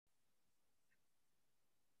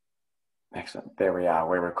Excellent. There we are.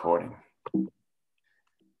 We're recording.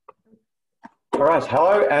 All right.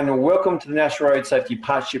 Hello and welcome to the National Road Safety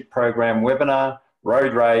Partnership Program webinar,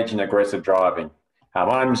 Road Rage and Aggressive Driving.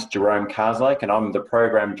 My name is Jerome Carslake and I'm the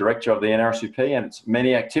Program Director of the NRSPP and its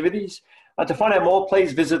many activities. To find out more,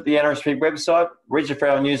 please visit the NRSPP website, register for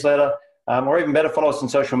our newsletter, or even better, follow us on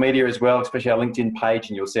social media as well, especially our LinkedIn page,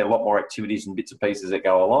 and you'll see a lot more activities and bits and pieces that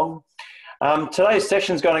go along. Today's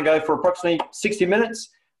session is going to go for approximately 60 minutes.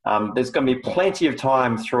 There's going to be plenty of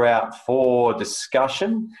time throughout for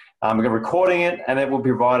discussion. We're going to be recording it and it will be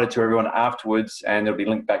provided to everyone afterwards, and it'll be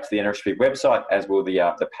linked back to the NRSPP website, as will the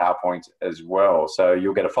PowerPoint as well. So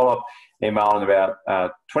you'll get a follow-up email in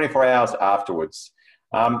about 24 hours afterwards.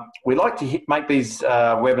 We like to make these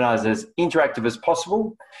webinars as interactive as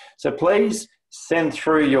possible. So please send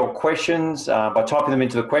through your questions by typing them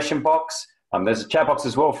into the question box. There's a chat box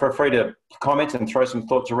as well. Feel free to comment and throw some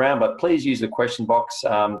thoughts around, but please use the question box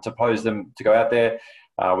to pose them, to go out there.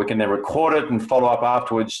 We can then record it and follow up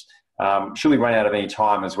afterwards. Should we run out of any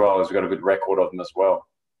time as well, as we've got a good record of them as well.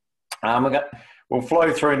 We'll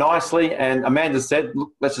flow through nicely, and Amanda said,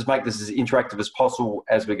 look, let's just make this as interactive as possible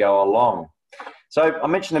as we go along. So I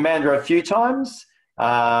mentioned Amanda a few times.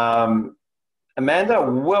 Amanda,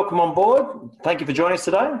 welcome on board. Thank you for joining us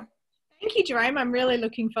today. Thank you, Jerome. I'm really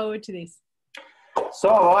looking forward to this.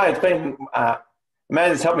 So it's been,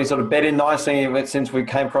 Amanda's helped me sort of bed in nicely since we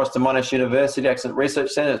came across to Monash University Accident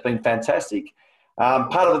Research Centre. It's been fantastic.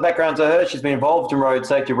 Part of the background to her, she's been involved in road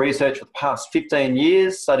safety research for the past 15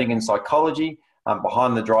 years, studying in psychology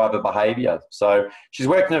behind the driver behaviour. So she's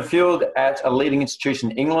worked in the field at a leading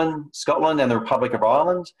institution in England, Scotland and the Republic of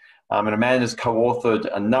Ireland. And Amanda's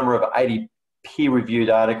co-authored a number of 80 peer-reviewed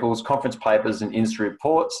articles, conference papers and industry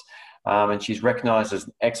reports. And she's recognised as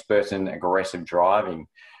an expert in aggressive driving.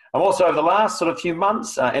 And also over the last sort of few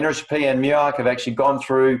months, NRSPP and MUARC have actually gone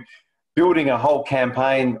through building a whole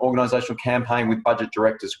campaign, organisational campaign with Budget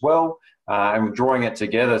Direct as well, and we're drawing it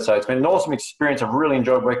together. So it's been an awesome experience. I've really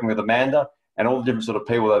enjoyed working with Amanda and all the different sort of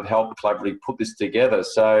people that have helped collaboratively put this together.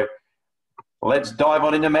 So let's dive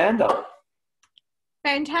on into Amanda.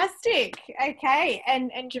 Fantastic. Okay.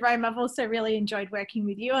 And Jerome, I've also really enjoyed working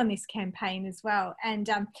with you on this campaign as well. And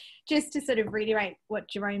just to sort of reiterate what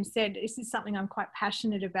Jerome said, this is something I'm quite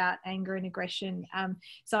passionate about, anger and aggression.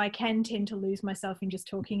 So I can tend to lose myself in just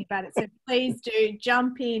talking about it. So please do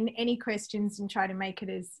jump in, any questions, and try to make it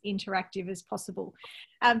as interactive as possible.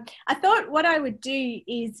 I thought what I would do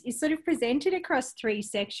is sort of present it across three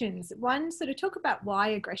sections. One, sort of talk about why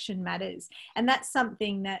aggression matters. And that's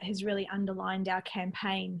something that has really underlined our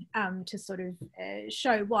campaign to sort of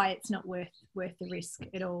show why it's not worth the risk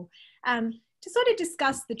at all. To sort of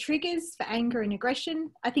discuss the triggers for anger and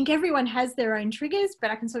aggression. I think everyone has their own triggers,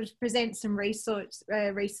 but I can sort of present some research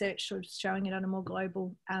sort of showing it on a more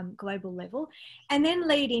global level, and then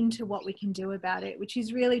lead into what we can do about it, which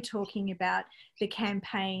is really talking about the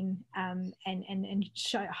campaign and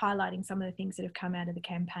highlighting some of the things that have come out of the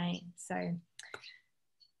campaign. So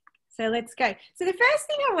let's go. So the first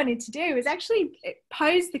thing I wanted to do is actually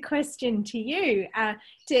pose the question to you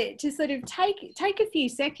to sort of take a few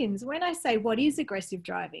seconds. When I say what is aggressive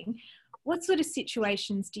driving, what sort of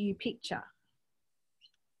situations do you picture?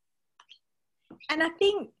 And I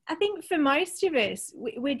think for most of us,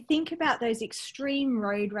 we'd think about those extreme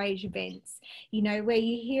road rage events, you know, where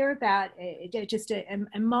you hear about just a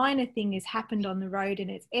minor thing has happened on the road and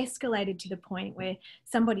it's escalated to the point where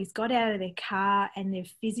somebody's got out of their car and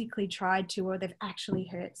they've physically tried to, or they've actually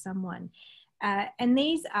hurt someone. And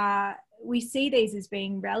we see these as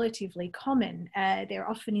being relatively common. They're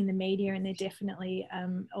often in the media, and they're definitely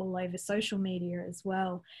all over social media as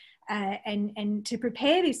well. And to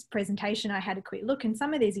prepare this presentation, I had a quick look, and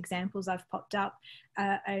some of these examples I've popped up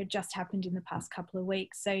just happened in the past couple of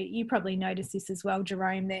weeks. So you probably noticed this as well,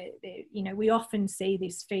 Jerome. You know, we often see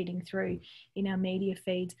this feeding through in our media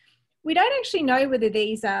feeds. We don't actually know whether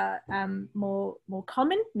these are more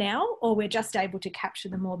common now, or we're just able to capture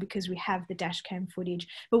them more because we have the dash cam footage.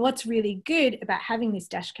 But what's really good about having this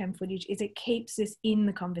dash cam footage is it keeps us in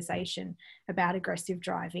the conversation about aggressive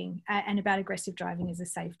driving and about aggressive driving as a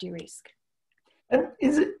safety risk. And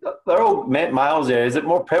they're all males there. Is it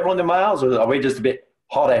more prevalent in males, or are we just a bit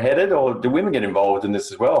hotter headed, or do women get involved in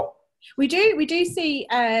this as well? We do see,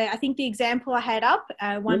 I think the example I had up,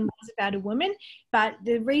 one was about a woman, but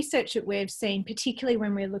the research that we've seen, particularly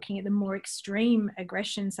when we're looking at the more extreme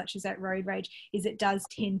aggression, such as that road rage, is it does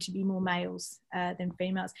tend to be more males than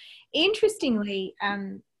females. Interestingly,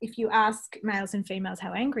 if you ask males and females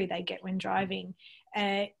how angry they get when driving,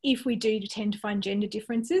 if we do tend to find gender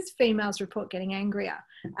differences, females report getting angrier,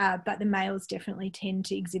 but the males definitely tend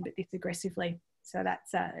to exhibit this aggressively. So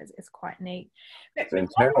that's it's quite neat. But So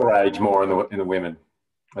internal rage more in the women.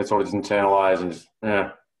 They sort of just internalise and just,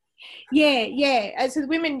 yeah. Yeah. So the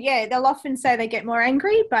women, they'll often say they get more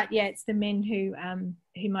angry, but it's the men who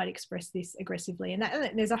might express this aggressively, and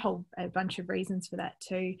there's a bunch of reasons for that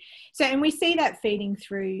too. So, and we see that feeding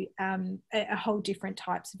through a whole different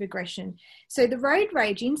types of aggression. So the road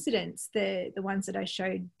rage incidents, the ones that I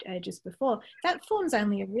showed just before, that forms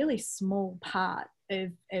only a really small part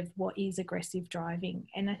of what is aggressive driving.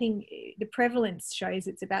 And I think the prevalence shows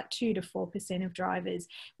it's about 2 to 4% of drivers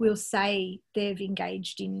will say they've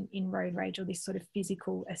engaged in road rage or this sort of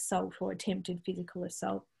physical assault or attempted physical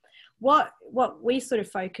assault. What we sort of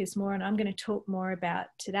focus more on, I'm going to talk more about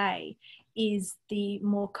today, is the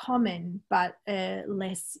more common but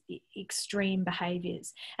less extreme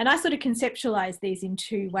behaviours. And I sort of conceptualise these in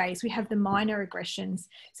 2 ways. We have the minor aggressions,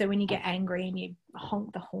 so when you get angry and you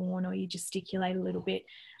honk the horn or you gesticulate a little bit,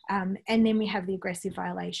 and then we have the aggressive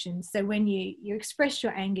violations. So when you express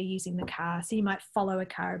your anger using the car, so you might follow a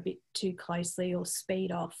car a bit too closely or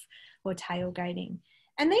speed off or tailgating.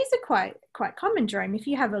 And these are quite common, Jerome. If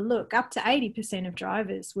you have a look, up to 80% of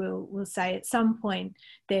drivers will say at some point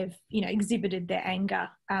they've exhibited their anger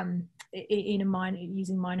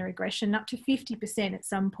using minor aggression. Up to 50% at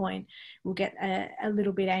some point will get a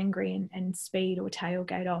little bit angry and speed or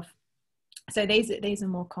tailgate off. So these are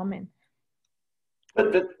more common.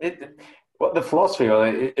 But what the philosophy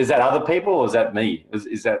is that other people or is that me?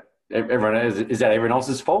 Is that everyone? Is that everyone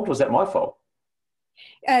else's fault or is that my fault?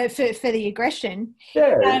 For the aggression,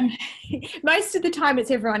 most of the time it's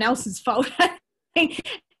everyone else's fault.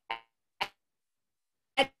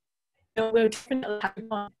 We'll definitely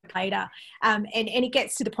have later, and it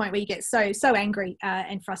gets to the point where you get so angry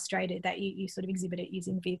and frustrated that you sort of exhibit it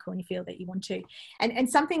using the vehicle and you feel that you want to. And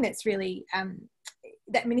something that's really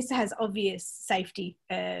this has obvious safety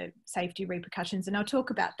repercussions, and I'll talk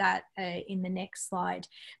about that in the next slide.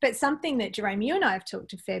 But something that, Jerome, you and I have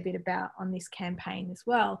talked a fair bit about on this campaign as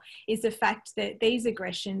well is the fact that these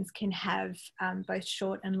aggressions can have both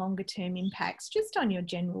short and longer term impacts just on your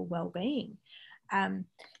general well-being.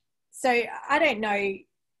 So I don't know,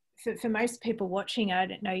 for most people watching, I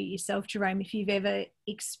don't know yourself, Jerome, if you've ever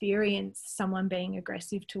experienced someone being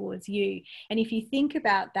aggressive towards you. And if you think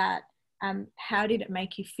about that, how did it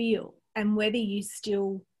make you feel? And whether you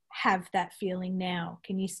still have that feeling now,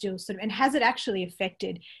 can you still and has it actually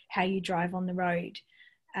affected how you drive on the road?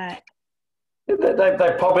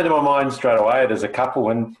 They pop into my mind straight away. There's a couple,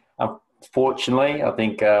 and fortunately, I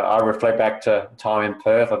think I reflect back to time in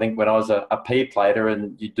Perth. I think when I was a P-plater,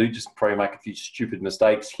 and you do just probably make a few stupid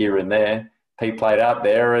mistakes here and there. P-plate out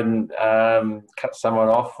there and cut someone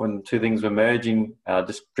off when 2 things were merging,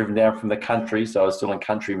 just driven down from the country. So I was still in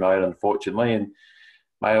country mode, unfortunately, and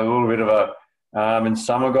made a little bit of and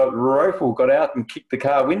someone got out and kicked the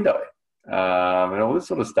car window and all this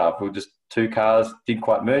sort of stuff. We were just 2 cars, didn't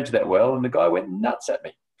quite merge that well, and the guy went nuts at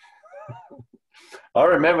me. I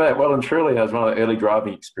remember that well and truly. That was one of the early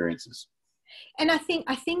driving experiences. And I think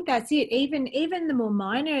that's it. Even the more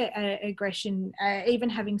minor aggression, even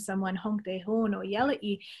having someone honk their horn or yell at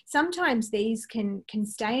you, sometimes these can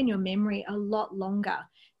stay in your memory a lot longer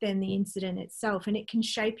than the incident itself, and it can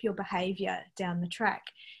shape your behaviour down the track.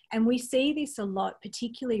 And we see this a lot,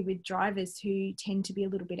 particularly with drivers who tend to be a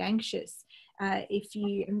little bit anxious.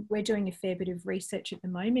 We're doing a fair bit of research at the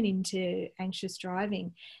moment into anxious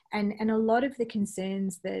driving, and a lot of the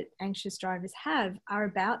concerns that anxious drivers have are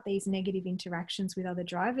about these negative interactions with other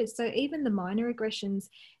drivers. So even the minor aggressions,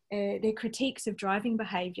 they're critiques of driving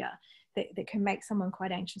behaviour that can make someone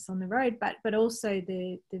quite anxious on the road, but also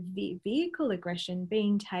the vehicle aggression,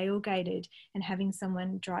 being tailgated and having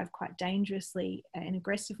someone drive quite dangerously and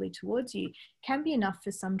aggressively towards you, can be enough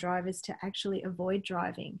for some drivers to actually avoid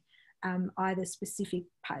driving. Either specific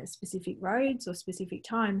roads or specific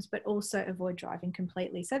times, but also avoid driving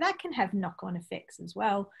completely. So that can have knock-on effects as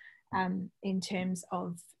well in terms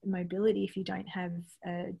of mobility if you don't have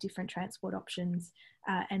different transport options,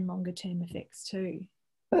 and longer-term effects too.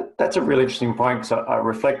 That's a really interesting point, because I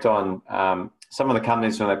reflect on some of the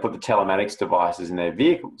companies when they put the telematics devices in their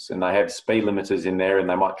vehicles and they have speed limiters in there and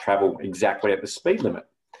they might travel exactly at the speed limit.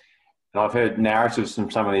 And I've heard narratives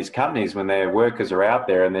from some of these companies when their workers are out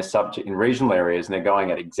there and they're subject in regional areas and they're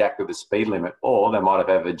going at exactly the speed limit, or they might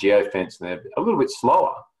have a geofence and they're a little bit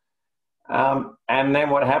slower. And then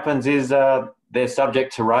what happens is they're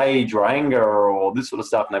subject to rage or anger or this sort of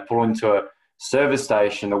stuff, and they pull into a service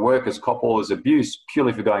station. The workers cop all this abuse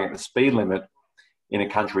purely for going at the speed limit in a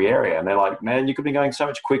country area. And they're like, man, you could be going so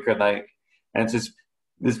much quicker. And it's just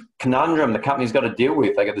this conundrum the company's got to deal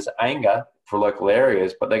with. They get this anger for local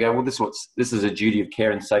areas, but they go, well, this is a duty of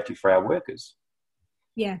care and safety for our workers.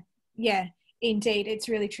 Yeah, yeah, indeed. It's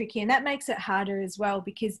really tricky. And that makes it harder as well,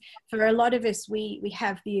 because for a lot of us, we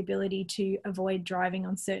have the ability to avoid driving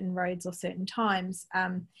on certain roads or certain times.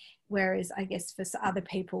 Whereas I guess for other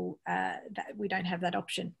people, that we don't have that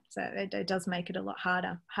option. So it does make it a lot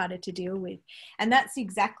harder to deal with. And that's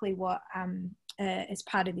exactly what, as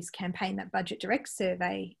part of this campaign, that Budget Direct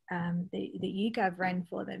survey that YouGov ran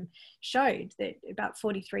for them showed that about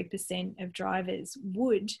 43% of drivers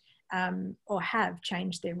would or have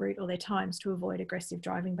changed their route or their times to avoid aggressive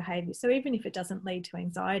driving behaviour. So even if it doesn't lead to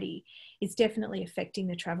anxiety, it's definitely affecting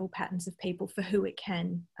the travel patterns of people for who it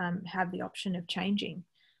can have the option of changing.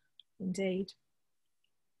 Indeed.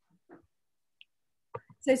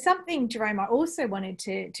 So something, Jerome, I also wanted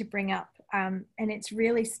to bring up, and it's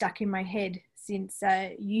really stuck in my head since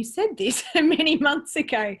you said this many months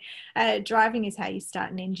ago. Driving is how you start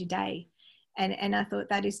and end your day. And I thought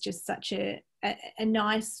that is just such a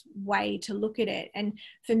nice way to look at it. And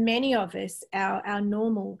for many of us, our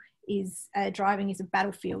normal is driving is a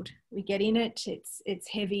battlefield. We get in it, it's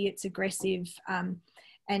heavy, it's aggressive,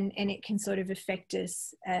 and it can sort of affect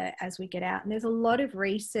us as we get out. And there's a lot of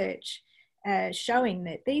research showing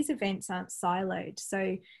that these events aren't siloed.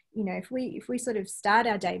 So, you know, if we sort of start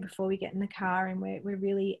our day before we get in the car and we're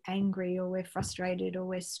really angry or we're frustrated or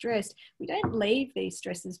we're stressed, we don't leave these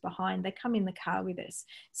stresses behind. They come in the car with us.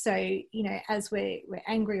 So, you know, as we're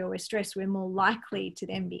angry or we're stressed, we're more likely to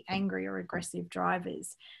then be angry or aggressive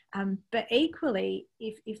drivers. But equally,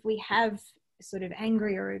 if we have sort of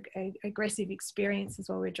angry or aggressive experiences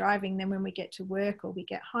while we're driving, then when we get to work or we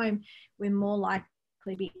get home, we're more likely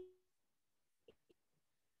to be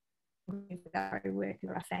with our work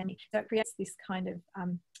or our family. So it creates this kind of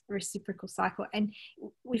reciprocal cycle. And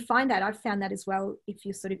we find that, I've found that as well, if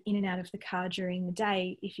you're sort of in and out of the car during the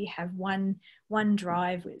day, if you have one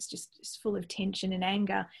drive where it's just full of tension and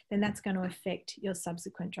anger, then that's going to affect your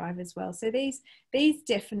subsequent drive as well. So these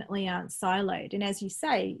definitely aren't siloed. And as you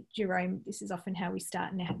say, Jerome, this is often how we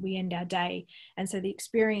start and how we end our day. And so the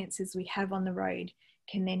experiences we have on the road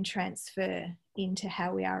can then transfer into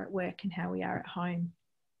how we are at work and how we are at home.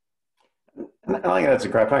 I think that's a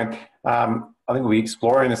great point. I think we'll be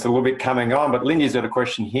exploring this a little bit coming on, but Lindy's got a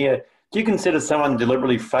question here. Do you consider someone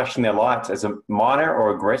deliberately flashing their lights as a minor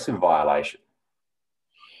or aggressive violation?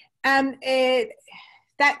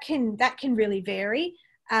 That can really vary.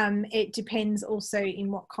 It depends also in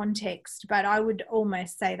what context, but I would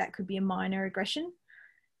almost say that could be a minor aggression.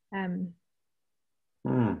 And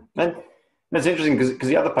it's interesting because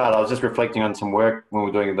the other part, I was just reflecting on some work when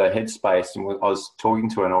we were doing the Headspace, and I was talking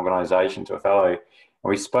to an organisation, to a fellow, and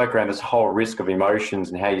we spoke around this whole risk of emotions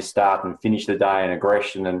and how you start and finish the day and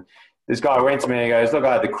aggression. And this guy went to me and he goes, look,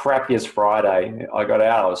 I had the crappiest Friday. I got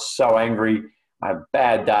out, I was so angry. I had a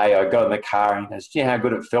bad day. I got in the car and he goes, do you know how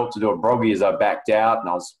good it felt to do a broggy as I backed out? And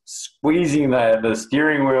I was squeezing the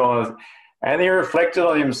steering wheel. And he reflected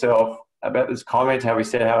on himself about this comment, how he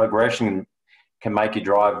said how aggression can make you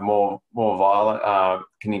drive more violent,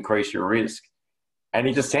 can increase your risk. And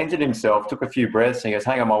he just centered himself, took a few breaths, and he goes,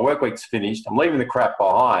 hang on, my work week's finished. I'm leaving the crap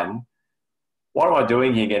behind. What am I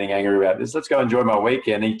doing here getting angry about this? Let's go enjoy my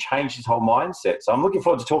weekend. And he changed his whole mindset. So I'm looking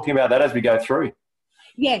forward to talking about that as we go through.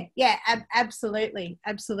 Yeah, absolutely.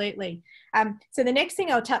 So the next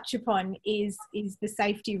thing I'll touch upon is the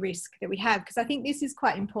safety risk that we have, because I think this is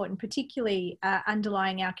quite important, particularly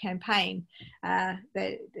underlying our campaign, that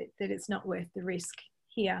it's not worth the risk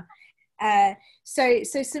here. So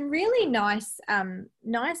some really nice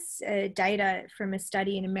data from a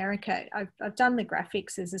study in America. I've done the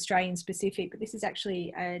graphics as Australian specific, but this is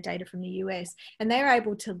actually data from the US, and they're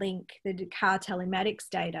able to link the car telematics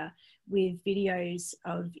data with videos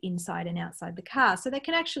of inside and outside the car, so they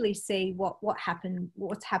can actually see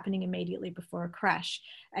what's happening immediately before a crash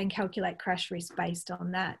and calculate crash risk based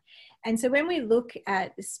on that. And so when we look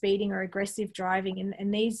at speeding or aggressive driving,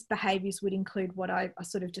 and these behaviours would include what I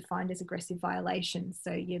sort of defined as aggressive violations,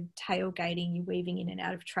 so your tailgating, you're weaving in and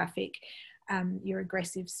out of traffic, your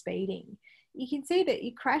aggressive speeding, you can see that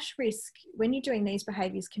your crash risk when you're doing these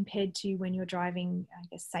behaviours compared to when you're driving, I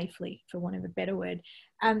guess, safely, for want of a better word,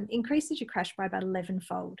 increases your crash by about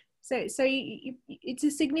 11-fold. So it's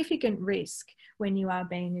a significant risk when you are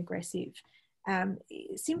being aggressive.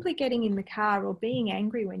 Simply getting in the car or being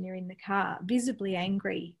angry when you're in the car, visibly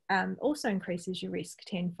angry, also increases your risk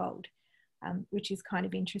 10-fold, which is kind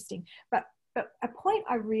of interesting. But a point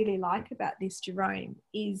I really like about this, Jerome,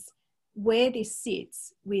 is where this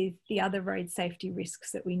sits with the other road safety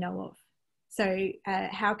risks that we know of. So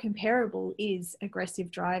how comparable is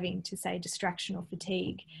aggressive driving to, say, distraction or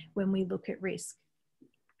fatigue when we look at risk?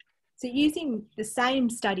 So using the same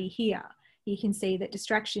study here, you can see that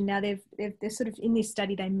distraction, now they're sort of, in this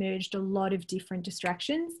study, they merged a lot of different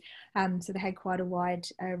distractions. So they had quite a wide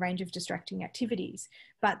range of distracting activities,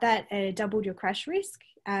 but that doubled your crash risk,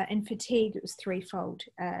 and fatigue, it was threefold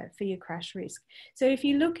for your crash risk. So if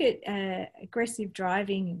you look at aggressive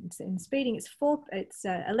driving and speeding, it's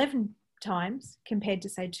 11 times compared to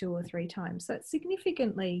say 2 or 3 times. So it's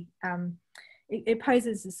significantly, it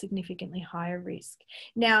poses a significantly higher risk.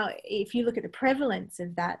 Now, if you look at the prevalence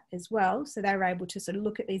of that as well, so they were able to sort of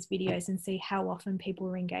look at these videos and see how often people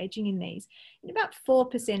were engaging in these. In about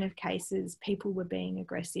 4% of cases, people were being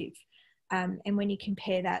aggressive. And when you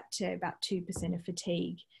compare that to about 2% of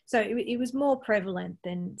fatigue. So it was more prevalent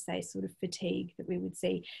than, say, sort of fatigue that we would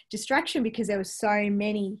see. Distraction, because there were so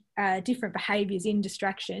many different behaviours in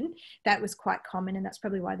distraction, that was quite common, and that's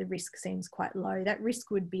probably why the risk seems quite low. That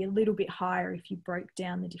risk would be a little bit higher if you broke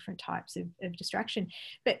down the different types of distraction.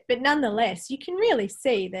 But nonetheless, you can really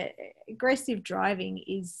see that aggressive driving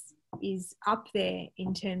is up there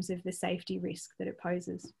in terms of the safety risk that it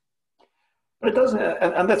poses. But it doesn't,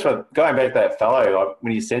 and that's what, going back to that fellow, like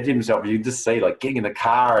when he said to himself, you just see like getting in the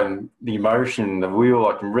car and the emotion, the wheel,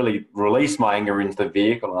 I can really release my anger into the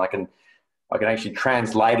vehicle, and I can actually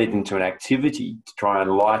translate it into an activity to try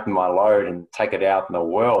and lighten my load and take it out in the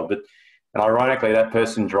world. And ironically, that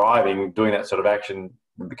person driving, doing that sort of action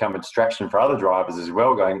would become a distraction for other drivers as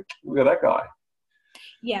well, going, look at that guy.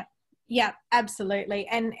 Yeah, absolutely.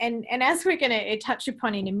 And as we're going to touch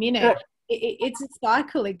upon in a minute, yeah, it's a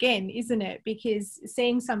cycle again, isn't it? Because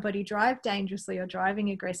seeing somebody drive dangerously or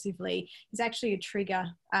driving aggressively is actually a trigger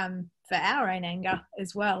for our own anger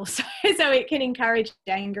as well. So it can encourage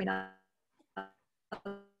anger in us,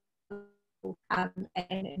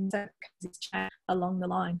 and so it's along the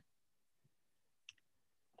line.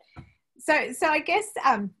 So I guess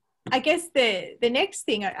the next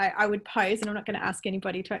thing I would pose, and I'm not going to ask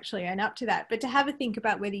anybody to actually own up to that, but to have a think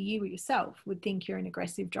about whether you yourself would think you're an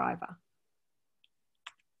aggressive driver.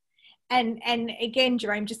 And again,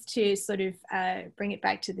 Jerome, just to sort of bring it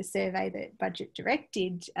back to the survey that Budget Direct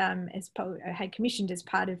did, had commissioned as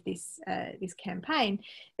part of this this campaign,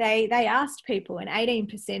 they asked people, and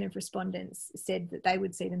 18% of respondents said that they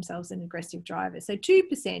would see themselves as an aggressive driver. So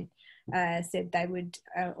 2% said they would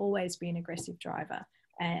always be an aggressive driver,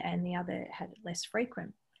 and the other had it less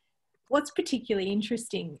frequent. What's particularly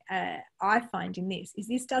interesting, I find, in this is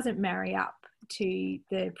this doesn't marry up to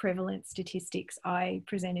the prevalence statistics I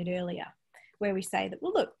presented earlier, where we say that,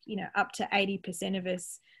 well, look, up to 80% of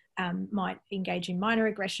us might engage in minor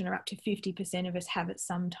aggression, or up to 50% of us have at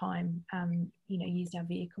some time, used our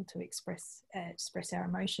vehicle to express our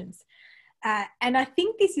emotions. And I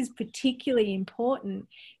think this is particularly important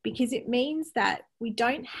because it means that we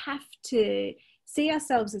don't have to see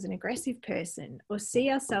ourselves as an aggressive person or see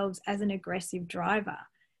ourselves as an aggressive driver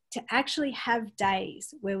to actually have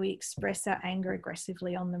days where we express our anger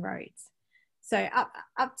aggressively on the roads. So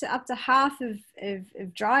up to half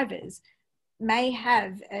of drivers may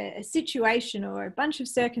have a situation or a bunch of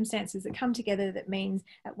circumstances that come together that means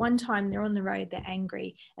at one time they're on the road, they're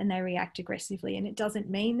angry and they react aggressively, and it doesn't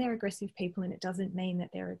mean they're aggressive people, and it doesn't mean that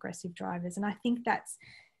they're aggressive drivers. And I think that's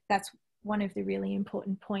one of the really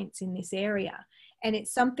important points in this area, and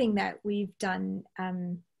it's something that we've done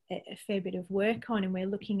a fair bit of work on, and we're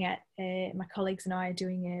looking at, my colleagues and I are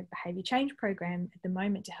doing a behaviour change program at the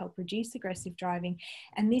moment to help reduce aggressive driving,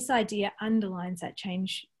 and this idea underlines that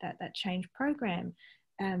change program.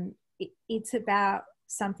 It's about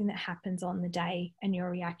something that happens on the day and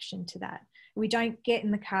your reaction to that. We don't get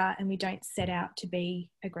in the car and we don't set out to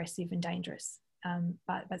be aggressive and dangerous.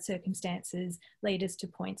 But circumstances lead us to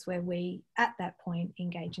points where we, at that point,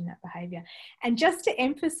 engage in that behaviour. And just to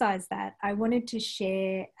emphasise that, I wanted to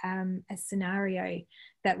share a scenario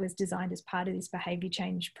that was designed as part of this behaviour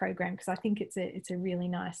change program, because I think it's a really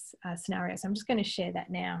nice scenario. So I'm just going to share that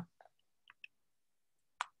now.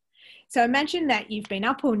 So imagine that you've been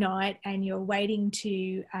up all night and you're waiting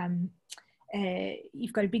to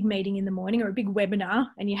you've got a big meeting in the morning or a big webinar,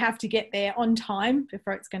 and you have to get there on time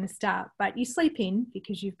before it's going to start, but you sleep in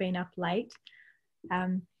because you've been up late.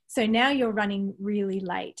 So now you're running really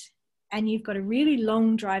late and you've got a really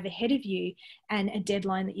long drive ahead of you and a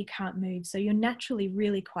deadline that you can't move. So you're naturally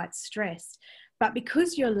really quite stressed. But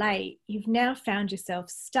because you're late, you've now found yourself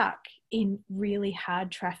stuck in really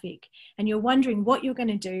hard traffic, and you're wondering what you're going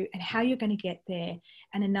to do and how you're going to get there,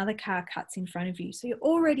 and another car cuts in front of you. So you're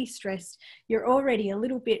already stressed, you're already a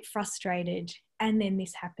little bit frustrated, and then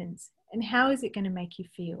this happens. And how is it going to make you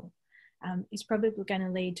feel? It's probably going to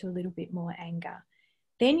lead to a little bit more anger.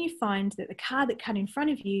 Then you find that the car that cut in front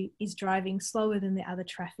of you is driving slower than the other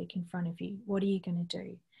traffic in front of you. What are you going to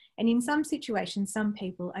do? And in some situations, some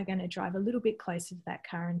people are going to drive a little bit closer to that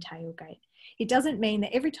car and tailgate. It doesn't mean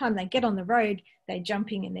that every time they get on the road, they're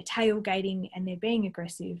jumping and they're tailgating and they're being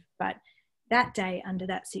aggressive. But that day, under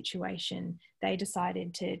that situation, they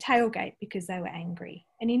decided to tailgate because they were angry.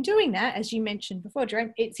 And in doing that, as you mentioned before,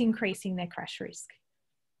 Jerome, it's increasing their crash risk.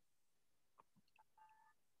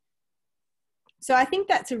 So I think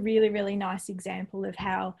that's a really, really nice example of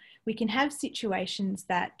how we can have situations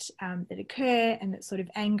that that occur and that sort of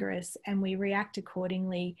anger us, and we react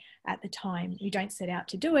accordingly at the time. We don't set out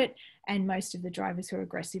to do it, and most of the drivers who are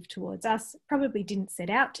aggressive towards us probably didn't set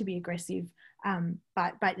out to be aggressive,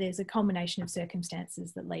 but there's a combination of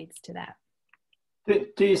circumstances that leads to that.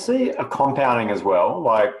 Do you see a compounding as well?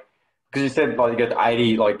 Like, because you said like you get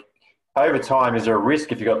 80, like over time, is there a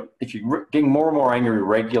risk if you're getting more and more angry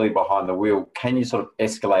regularly behind the wheel? Can you sort of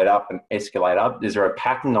escalate up and escalate up? Is there a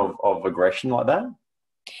pattern of aggression like that?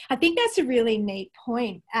 I think that's a really neat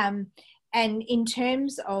point. And in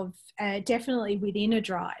terms of definitely within a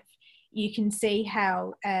drive, you can see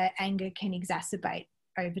how anger can exacerbate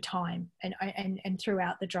over time and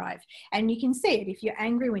throughout the drive. And you can see it. If you're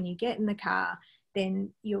angry when you get in the car, then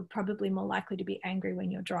you're probably more likely to be angry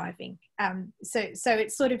when you're driving. So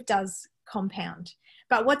it sort of does compound.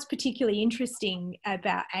 But what's particularly interesting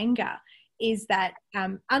about anger is that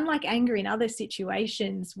unlike anger in other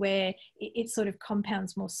situations where it sort of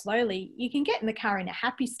compounds more slowly, you can get in the car in a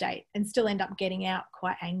happy state and still end up getting out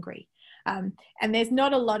quite angry. And there's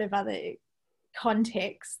not a lot of other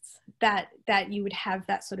contexts that you would have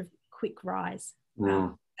that sort of quick rise,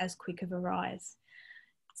 as quick of a rise.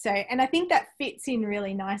 So, and I think that fits in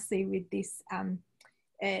really nicely with this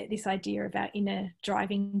this idea of our inner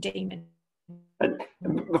driving demon.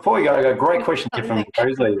 Before we go, I got a great question from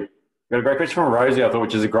Rosalie. Got a great question from Rosie, I thought,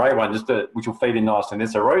 which is a great one, which will feed in nicely in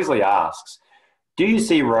this. So Rosalie asks, do you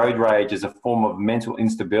see road rage as a form of mental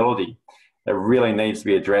instability that really needs to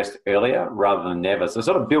be addressed earlier rather than never? So it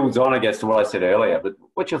sort of builds on, I guess, to what I said earlier, but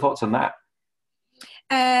what's your thoughts on that?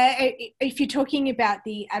 If you're talking about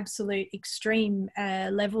the absolute extreme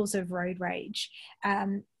levels of road rage,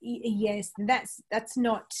 yes, that's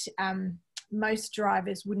not, most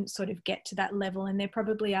drivers wouldn't sort of get to that level, and there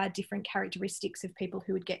probably are different characteristics of people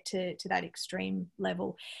who would get to that extreme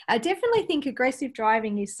level. I definitely think aggressive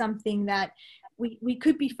driving is something that we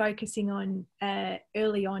could be focusing on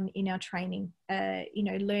early on in our training,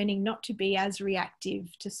 learning not to be as reactive,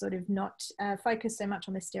 to sort of not focus so much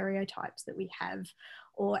on the stereotypes that we have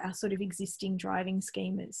or our sort of existing driving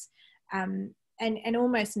schemas, and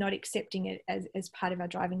almost not accepting it as part of our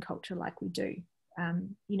driving culture like we do.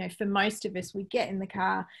 For most of us, we get in the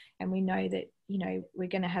car and we know that, we're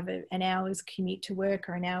going to have an hour's commute to work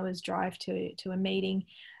or an hour's drive to a meeting,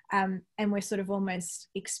 and we're sort of almost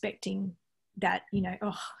expecting that,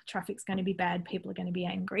 traffic's going to be bad, people are going to be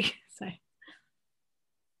angry. So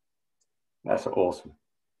that's awesome.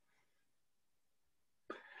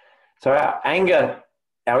 So our anger,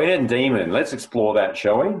 our inner demon, let's explore that,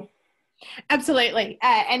 shall we? Absolutely.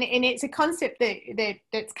 And it's a concept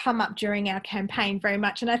that's come up during our campaign very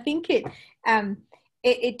much. And I think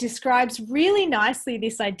it describes really nicely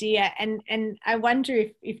this idea. And I wonder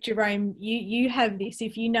if Jerome, you have this,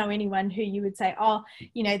 if you know anyone who you would say,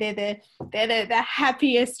 they're the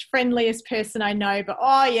happiest, friendliest person I know, but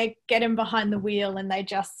get them behind the wheel and they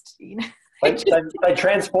just, They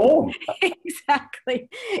transform.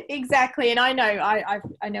 Exactly. And I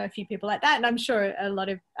know a few people like that, and I'm sure a lot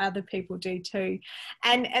of other people do too.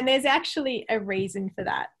 And there's actually a reason for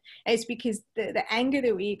that. It's because the anger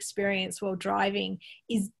that we experience while driving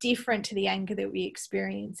is different to the anger that we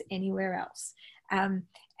experience anywhere else.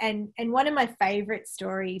 And one of my favourite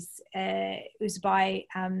stories was by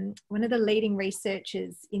one of the leading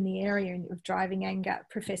researchers in the area of driving anger,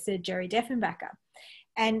 Professor Jerry Deffenbacher.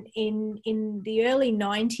 And in the early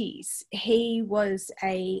 90s, he was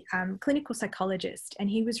a clinical psychologist, and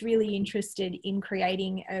he was really interested in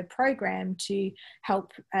creating a program to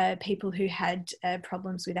help people who had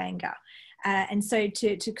problems with anger. And so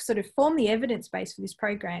to sort of form the evidence base for this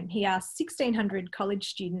program, he asked 1,600 college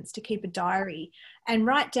students to keep a diary and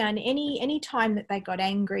write down any time that they got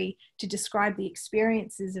angry, to describe the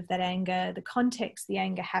experiences of that anger, the context the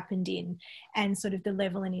anger happened in, and sort of the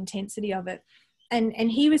level and intensity of it.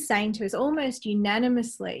 And he was saying to us almost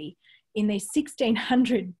unanimously, in these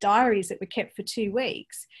 1,600 diaries that were kept for 2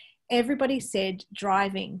 weeks, everybody said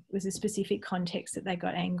driving was a specific context that they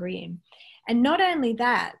got angry in. And not only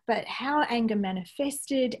that, but how anger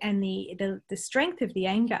manifested and the strength of the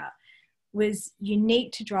anger was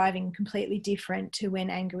unique to driving, completely different to when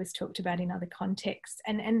anger was talked about in other contexts.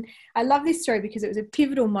 And I love this story because it was a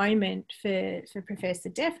pivotal moment for Professor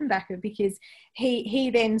Deffenbacher, because he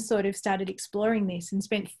then sort of started exploring this and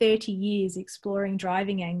spent 30 years exploring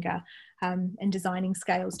driving anger, and designing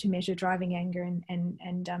scales to measure driving anger,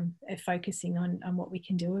 and focusing on what we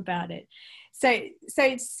can do about it. So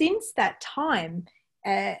since that time,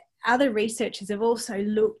 other researchers have also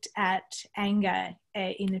looked at anger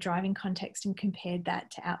in the driving context and compared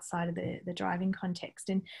that to outside of the driving context.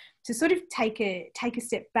 And to sort of take a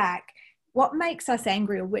step back, what makes us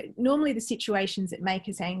angry, or normally the situations that make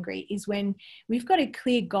us angry, is when we've got a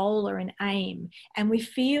clear goal or an aim and we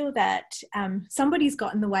feel that somebody's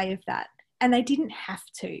got in the way of that and they didn't have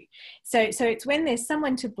to. So it's when there's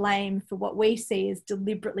someone to blame for what we see as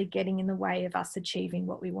deliberately getting in the way of us achieving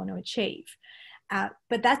what we want to achieve.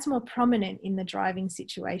 But that's more prominent in the driving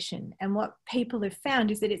situation. And what people have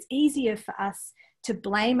found is that it's easier for us to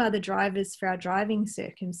blame other drivers for our driving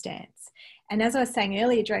circumstance. And as I was saying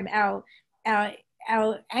earlier, Jerome, our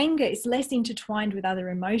anger is less intertwined with other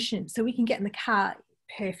emotions. So we can get in the car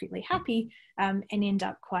perfectly happy and end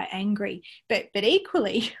up quite angry. But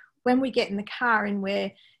equally, when we get in the car and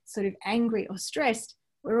we're sort of angry or stressed,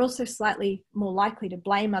 we're also slightly more likely to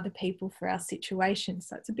blame other people for our situation.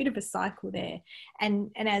 So it's a bit of a cycle there.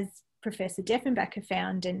 And as Professor Deffenbacher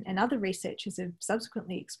found, and other researchers have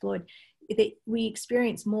subsequently explored, that we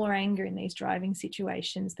experience more anger in these driving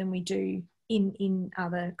situations than we do in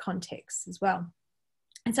other contexts as well.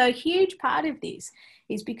 And so a huge part of this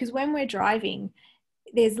is because when we're driving,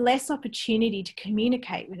 there's less opportunity to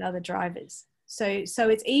communicate with other drivers. So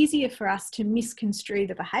it's easier for us to misconstrue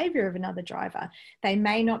the behaviour of another driver. They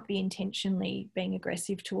may not be intentionally being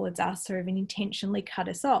aggressive towards us or even intentionally cut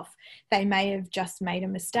us off. They may have just made a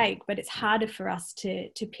mistake, but it's harder for us to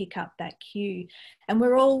pick up that cue. And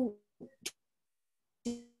we're all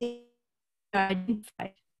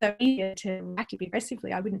so easier to act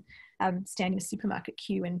aggressively. I wouldn't stand in a supermarket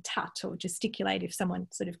queue and tut or gesticulate if someone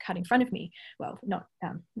sort of cut in front of me. Well,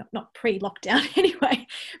 not pre-lockdown anyway,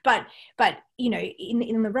 but you know,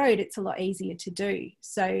 in the road, it's a lot easier to do.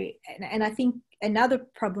 So, and I think another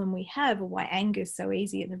problem we have, or why anger is so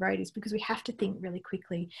easy in the road, is because we have to think really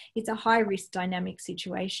quickly. It's a high risk dynamic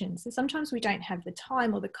situation. So sometimes we don't have the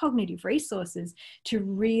time or the cognitive resources to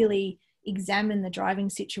really examine the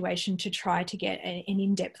driving situation to try to get an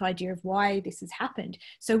in-depth idea of why this has happened.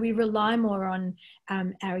 So we rely more on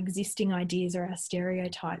our existing ideas or our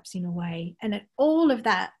stereotypes in a way. And all of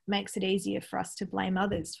that makes it easier for us to blame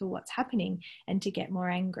others for what's happening and to get more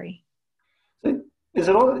angry. So is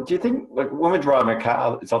it all, do you think, like when we're driving a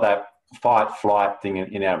car, it's all that fight flight thing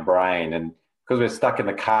in our brain, and because we're stuck in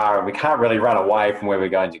the car and we can't really run away from where we're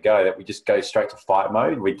going to go, that we just go straight to fight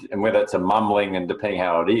mode, and whether it's a mumbling and depending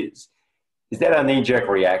how it is that a knee-jerk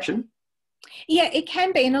reaction? Yeah, it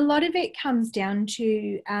can be. And a lot of it comes down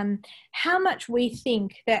to how much we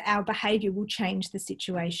think that our behaviour will change the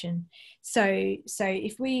situation. So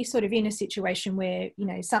if we sort of in a situation where, you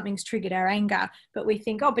know, something's triggered our anger, but we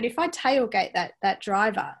think, oh, but if I tailgate that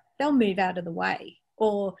driver, they'll move out of the way.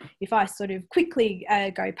 Or if I sort of quickly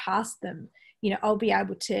go past them, you know, I'll be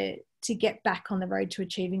able to get back on the road to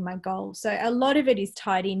achieving my goal. So a lot of it is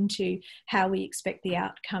tied into how we expect the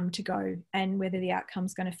outcome to go and whether the outcome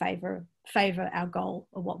is going to favour our goal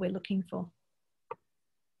or what we're looking for.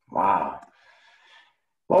 Wow.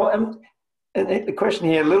 Well, and the question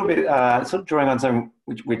here a little bit, sort of drawing on something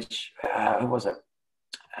which who was it?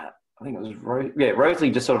 I think it was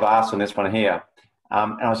Rosalie just sort of asked on this one here,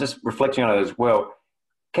 and I was just reflecting on it as well.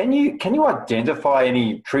 Can you identify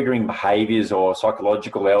any triggering behaviours or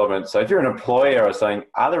psychological elements? So if you're an employer or something,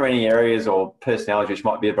 are there any areas or personalities which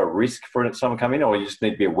might be of a risk for someone coming in, or you just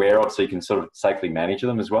need to be aware of so you can sort of safely manage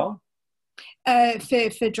them as well?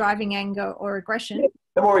 For driving anger or aggression? Yeah,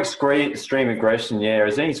 the more extreme aggression, yeah.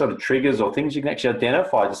 Is there any sort of triggers or things you can actually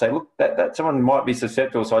identify to say, look, that someone might be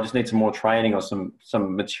susceptible, so I just need some more training or some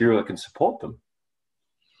material that can support them?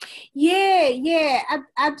 Yeah,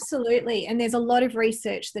 absolutely. And there's a lot of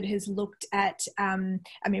research that has looked at,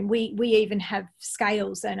 I mean, we even have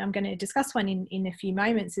scales, and I'm going to discuss one in a few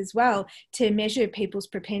moments as well, to measure people's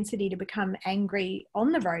propensity to become angry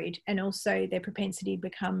on the road and also their propensity to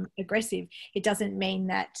become aggressive. It doesn't mean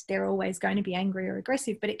that they're always going to be angry or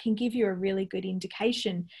aggressive, but it can give you a really good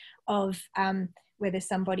indication of whether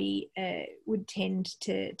somebody would tend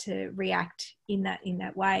to react in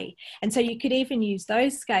that way. And so you could even use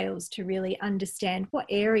those scales to really understand what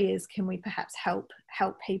areas can we perhaps help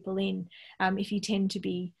people in if you tend to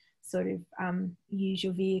be sort of use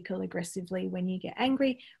your vehicle aggressively when you get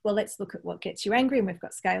angry. Well, let's look at what gets you angry, and we've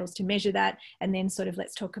got scales to measure that, and then sort of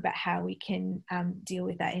let's talk about how we can deal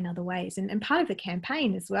with that in other ways. And part of the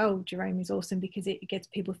campaign as well, Jerome, is awesome because it gets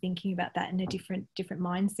people thinking about that in a different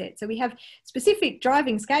mindset. So we have specific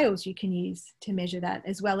driving scales you can use to measure that,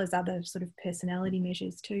 as well as other sort of personality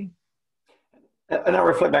measures too. And I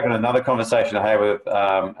reflect back on another conversation I had with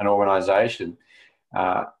an organisation.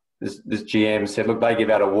 This GM said, look, they give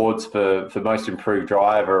out awards for most improved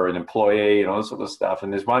driver and employee and all this sort of stuff.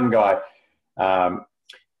 And there's one guy,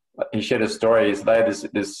 he shared a story. They had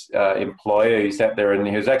this employee who sat there and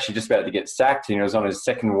he was actually just about to get sacked. And he was on his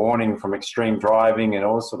second warning from extreme driving and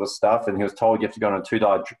all this sort of stuff. And he was told you have to go on a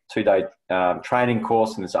two-day training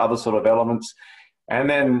course and this other sort of elements. And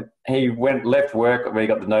then he left work where he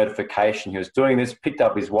got the notification. He was doing this, picked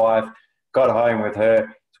up his wife, got home with her.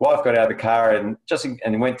 His wife got out of the car and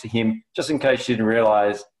went to him, just in case she didn't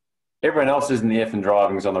realise everyone else isn't the effing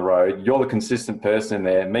driving's on the road. You're the consistent person in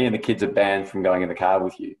there. Me and the kids are banned from going in the car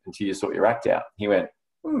with you until you sort your act out. He went,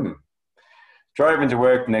 Drove into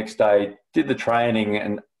work the next day, did the training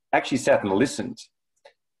and actually sat and listened.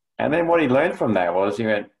 And then what he learned from that was he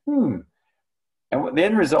went, And the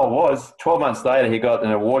end result was 12 months later, he got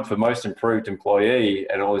an award for most improved employee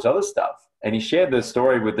and all this other stuff. And he shared the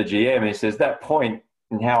story with the GM and he says, that point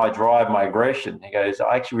in how I drive my aggression, he goes,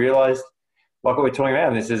 I actually realized, like what we're talking about,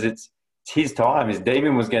 and he says, it's his time. His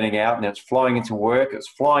demon was getting out and it's flowing into work. It's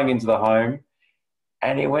flying into the home.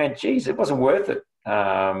 And he went, geez, it wasn't worth it.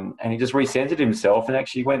 And he just recentered himself and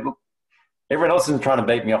actually went, look, everyone else isn't trying to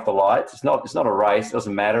beat me off the lights. It's not a race. It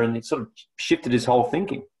doesn't matter. And it sort of shifted his whole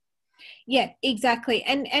thinking. Yeah, exactly.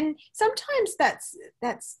 And sometimes that's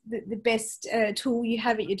the best tool you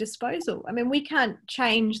have at your disposal. I mean, we can't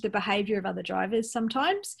change the behavior of other drivers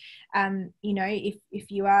sometimes.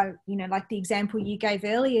 If you are, like the example you gave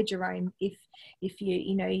earlier, Jerome, if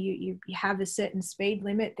you have a certain speed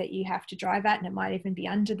limit that you have to drive at, and it might even be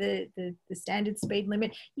under the standard speed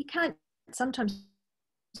limit, you can't sometimes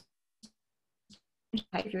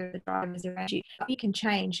behavior of the drivers around you. What you can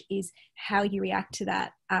change is how you react to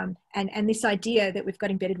that. And this idea that we've got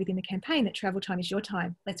embedded within the campaign that travel time is your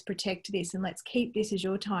time. Let's protect this and let's keep this as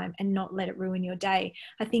your time and not let it ruin your day,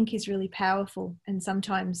 I think is really powerful. And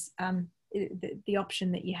sometimes the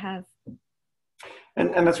option that you have.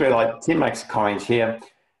 And that's where, like, Tim makes a comment here,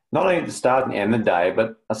 not only the start and end of the day,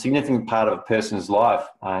 but a significant part of a person's life.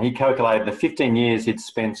 He calculated the 15 years he'd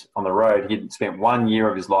spent on the road, he'd spent 1 year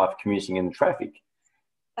of his life commuting in traffic.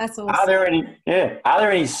 That's awesome. Are there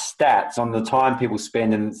any stats on the time people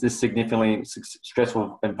spend in this significantly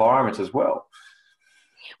stressful environment as well?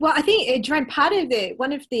 Well, I think, Jerome,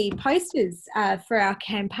 one of the posters for our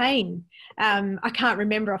campaign, I can't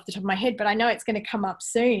remember off the top of my head, but I know it's going to come up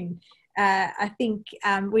soon. I think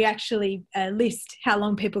we actually list how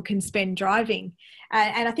long people can spend driving.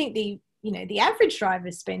 And I think the average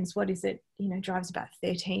driver spends, drives about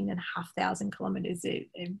 13,500 kilometres a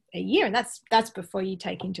year. And that's before you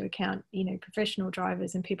take into account, professional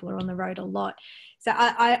drivers and people are on the road a lot. So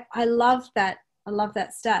I love that. I love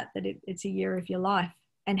that stat that it's a year of your life.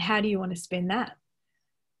 And how do you want to spend that?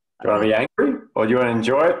 Do you want to be angry or do you want to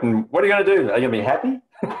enjoy it? And what are you going to do? Are you going to be happy?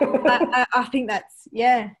 I think that's,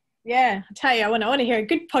 yeah. I tell you, I want to hear a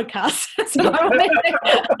good podcast. That's what I want to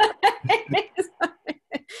do.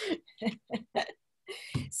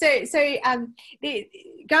 So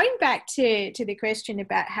going back to the question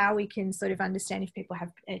about how we can sort of understand if people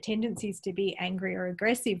have tendencies to be angry or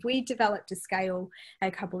aggressive, we developed a scale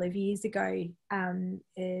a couple of years ago,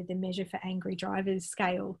 the Measure for Angry Drivers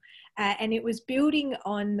scale, and it was building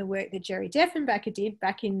on the work that Jerry Deffenbacher did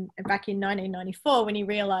back in 1994 when he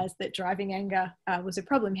realised that driving anger was a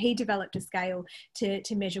problem. He developed a scale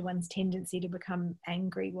to measure one's tendency to become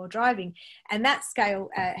angry while driving, and that scale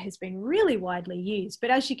has been really widely used. But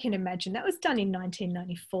as you can imagine, that was done in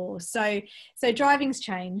 1994. So driving's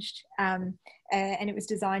changed, and it was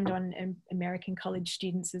designed on American college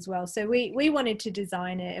students as well. So we wanted to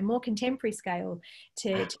design a more contemporary scale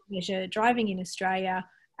to measure driving in Australia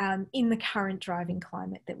in the current driving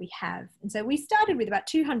climate that we have. And so we started with about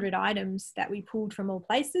 200 items that we pulled from all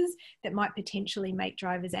places that might potentially make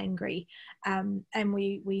drivers angry. And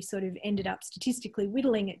we sort of ended up statistically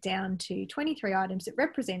whittling it down to 23 items that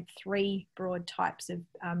represent 3 broad types of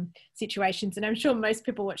situations. And I'm sure most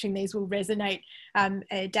people watching these will resonate.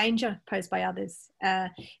 Danger posed by others.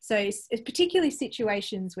 So it's particularly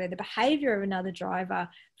situations where the behaviour of another driver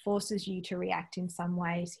forces you to react in some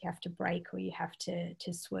ways. You have to brake or you have to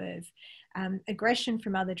swerve. Aggression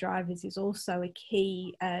from other drivers is also a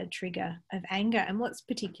key trigger of anger. And what's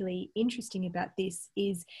particularly interesting about this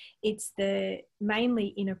is it's the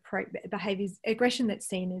mainly inappropriate behaviours, aggression that's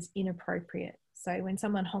seen as inappropriate. So when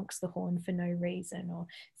someone honks the horn for no reason, or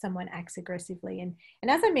someone acts aggressively. And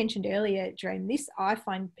as I mentioned earlier, Jerome, this I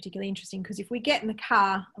find particularly interesting, because if we get in the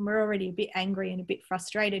car and we're already a bit angry and a bit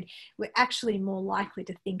frustrated, we're actually more likely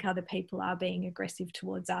to think other people are being aggressive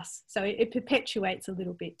towards us. So it perpetuates a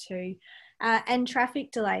little bit too. And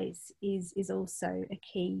traffic delays is also a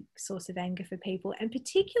key source of anger for people, and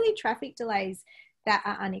particularly traffic delays that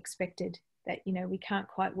are unexpected, that, you know, we can't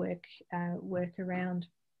quite work around.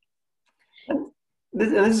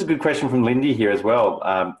 This is a good question from Lindy here as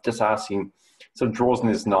well. Just asking, sort of draws in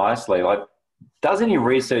this nicely. Like, does any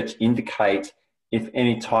research indicate if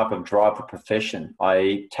any type of driver profession,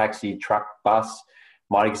 i.e. taxi, truck, bus,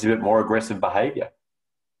 might exhibit more aggressive behaviour?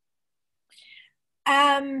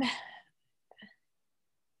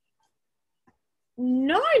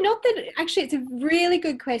 No, not that. Actually, it's a really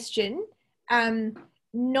good question.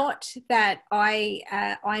 Not that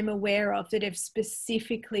I'm aware of that have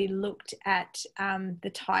specifically looked at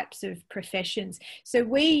the types of professions. So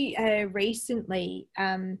we recently,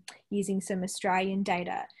 using some Australian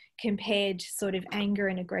data, compared sort of anger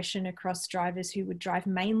and aggression across drivers who would drive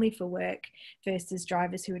mainly for work versus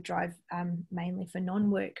drivers who would drive mainly for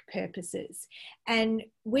non-work purposes. And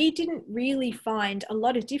we didn't really find a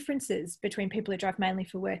lot of differences between people who drive mainly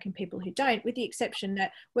for work and people who don't, with the exception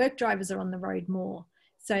that work drivers are on the road more.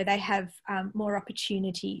 So they have more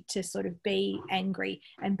opportunity to sort of be angry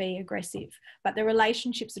and be aggressive. But the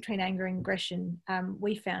relationships between anger and aggression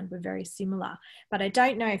we found were very similar. But I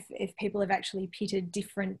don't know if people have actually pitted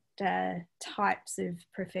different types of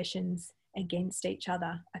professions against each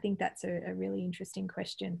other. I think that's a really interesting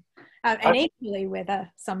question. And equally, whether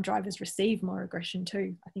some drivers receive more aggression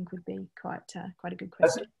too, I think would be quite a good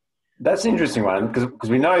question. That's an interesting one, because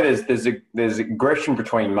we know there's aggression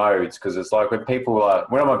between modes, because it's like when people are,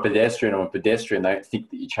 when I'm a pedestrian, they think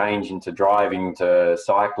that you change into driving to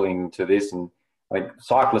cycling to this, and I think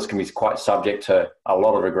cyclists can be quite subject to a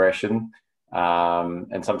lot of aggression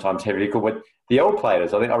and sometimes heavy vehicle. But the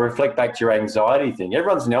L-platers, I think I reflect back to your anxiety thing.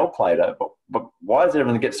 Everyone's an L-plater, but why does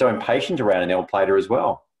everyone get so impatient around an L-plater as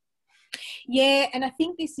well? Yeah, and I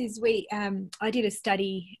think this is I did a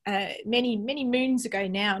study many moons ago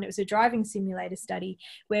now, and it was a driving simulator study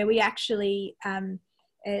where we actually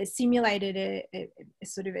simulated a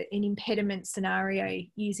sort of an impediment scenario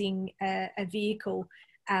using a vehicle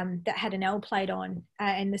that had an L plate on,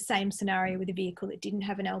 and the same scenario with a vehicle that didn't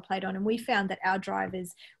have an L plate on. And we found that our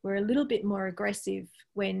drivers were a little bit more aggressive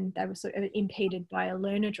when they were sort of impeded by a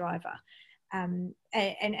learner driver. And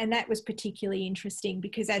that was particularly interesting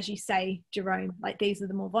because, as you say, Jerome, like these are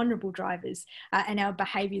the more vulnerable drivers, and our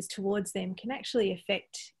behaviours towards them can actually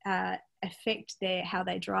affect how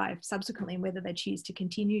they drive subsequently and whether they choose to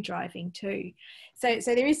continue driving too. So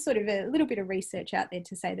there is sort of a little bit of research out there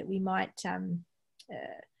to say that we might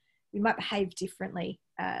behave differently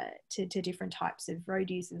to different types of road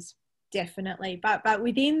users, definitely. But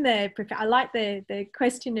within I like the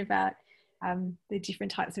question about the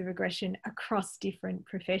different types of aggression across different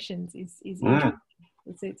professions is interesting.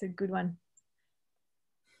 It's a good one.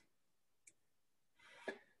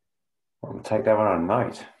 I'll take that one on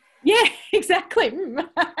note. Yeah, exactly.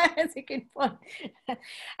 That's a good point.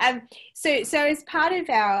 So as part of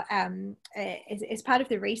our as part of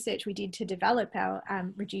the research we did to develop our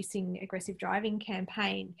reducing aggressive driving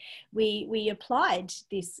campaign, we applied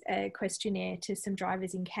this questionnaire to some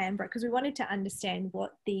drivers in Canberra because we wanted to understand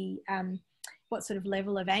what sort of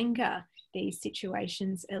level of anger these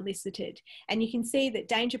situations elicited. And you can see that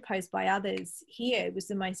danger posed by others here was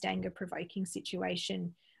the most anger-provoking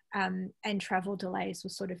situation, and travel delays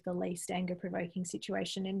was sort of the least anger-provoking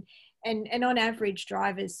situation. And on average,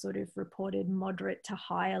 drivers sort of reported moderate to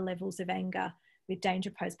higher levels of anger with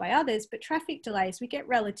danger posed by others, but traffic delays, we get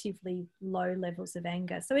relatively low levels of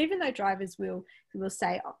anger. So even though drivers will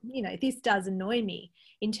say, oh, you know, this does annoy me,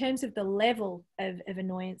 in terms of the level of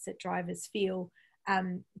annoyance that drivers feel,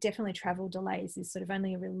 definitely travel delays is sort of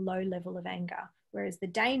only a real low level of anger. Whereas the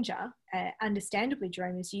danger, understandably,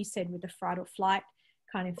 Jerome, as you said, with the fight or flight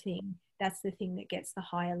kind of thing, that's the thing that gets the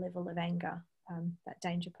higher level of anger, that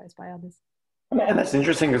danger posed by others. And that's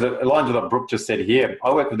interesting because it aligns with what Brooke just said here.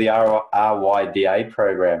 I work with the RYDA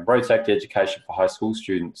program, Road Safety Education for High School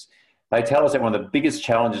Students. They tell us that one of the biggest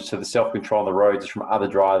challenges to the self-control on the roads is from other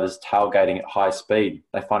drivers tailgating at high speed.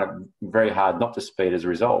 They find it very hard not to speed as a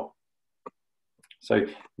result. So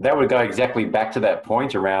that would go exactly back to that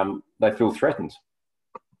point around they feel threatened.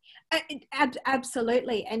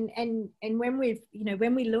 Absolutely, and when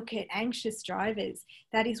when we look at anxious drivers,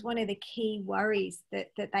 that is one of the key worries that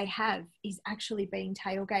they have, is actually being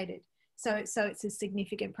tailgated. So it's a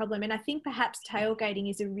significant problem, and I think perhaps tailgating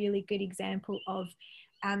is a really good example of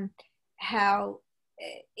how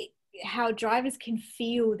drivers can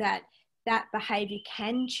feel that behaviour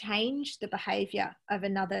can change the behaviour of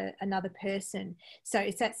another person. So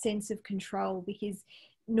it's that sense of control, because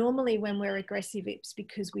normally when we're aggressive, it's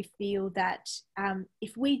because we feel that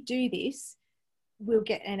if we do this, we'll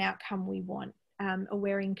get an outcome we want, or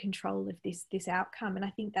we're in control of this outcome. And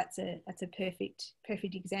I think that's a perfect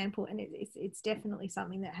example, and it's definitely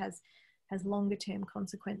something that has longer term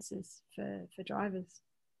consequences for drivers.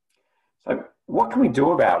 So what can we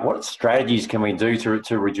do about, what strategies can we do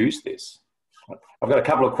to reduce this? I've got a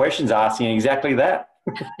couple of questions asking exactly that.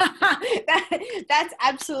 That's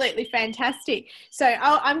absolutely fantastic. So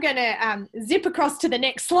I'm going to zip across to the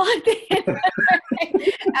next slide then.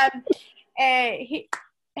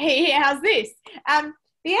 How's this?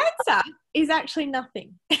 The answer is actually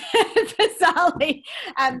nothing, bizarrely.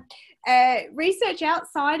 Research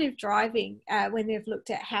outside of driving, when they've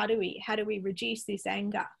looked at how do we reduce this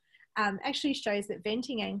anger, actually shows that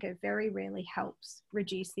venting anger very rarely helps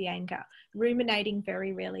reduce the anger. Ruminating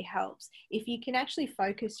very rarely helps. If you can actually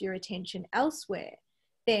focus your attention elsewhere,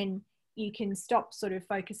 then you can stop sort of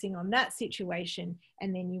focusing on that situation,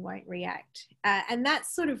 and then you won't react. And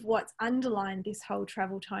that's sort of what's underlined this whole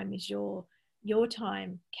Travel Time is Your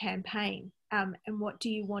Time campaign. And what do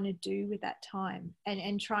you want to do with that time?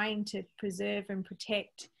 And trying to preserve and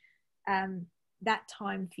protect that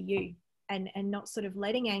time for you. And not sort of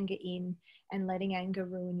letting anger in and letting anger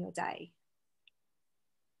ruin your day.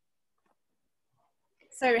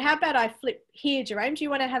 So how about I flip here, Jerome? Do you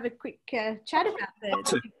want to have a quick chat about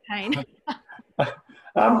the campaign?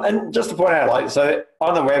 And just to point out, like, so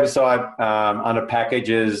on the website, under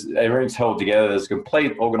packages, everything's held together. There's a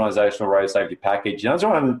complete organisational road safety package. And I just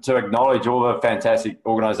wanted to acknowledge all the fantastic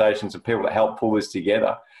organisations and people that helped pull this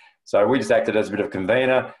together. So we just acted as a bit of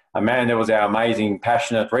convener. Amanda was our amazing,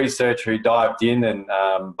 passionate researcher who dived in, and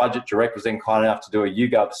Budget Direct was then kind enough to do a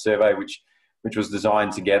YouGov survey, which was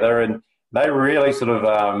designed together. And they really sort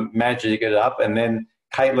of magic it up. And then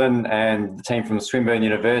Caitlin and the team from Swinburne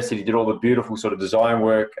University did all the beautiful sort of design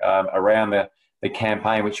work around the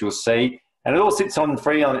campaign, which you'll see. And it all sits on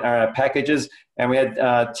free on our packages. And we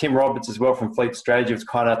had Tim Roberts as well from Fleet Strategy was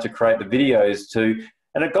kind enough to create the videos too.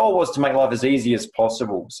 And the goal was to make life as easy as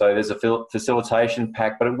possible. So there's a facilitation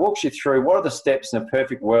pack, but it walks you through what are the steps in a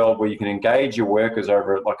perfect world where you can engage your workers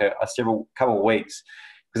over like a couple of weeks.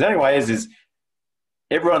 Because the only way is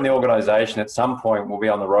everyone in the organisation at some point will be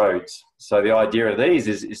on the roads. So the idea of these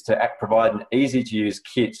is to provide an easy to use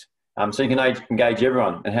kit, so you can engage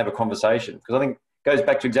everyone and have a conversation. Because I think it goes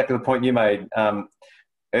back to exactly the point you made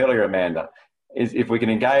earlier, Amanda, is if we can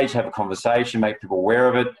engage, have a conversation, make people aware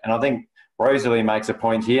of it. And I think Rosalie makes a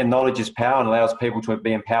point here, knowledge is power and allows people to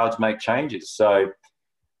be empowered to make changes. So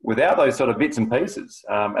without those sort of bits and pieces,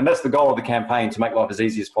 and that's the goal of the campaign, to make life as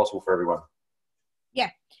easy as possible for everyone. Yeah.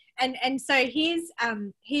 And so here's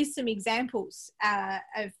some examples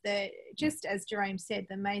of just as Jerome said,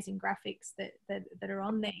 the amazing graphics that are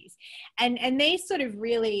on these. And these sort of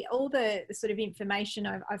really, all the sort of information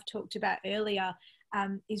I've talked about earlier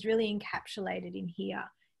is really encapsulated in here.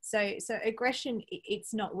 So aggression,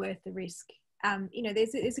 it's not worth the risk.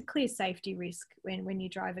 There's a clear safety risk when you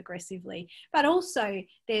drive aggressively, but also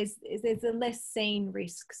there's a less seen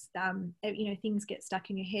risks. Things get stuck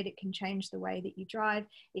in your head. It can change the way that you drive.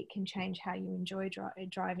 It can change how you enjoy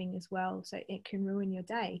driving as well. So it can ruin your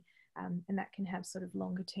day, and that can have sort of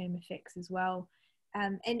longer term effects as well.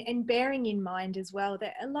 And bearing in mind as well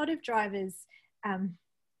that a lot of drivers,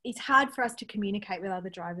 it's hard for us to communicate with other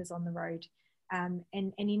drivers on the road. And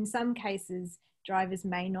in some cases, drivers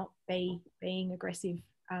may not be being aggressive.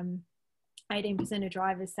 18% of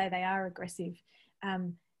drivers say they are aggressive.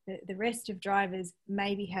 The rest of drivers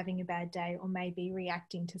may be having a bad day or may be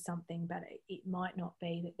reacting to something, but it might not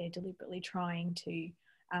be that they're deliberately trying to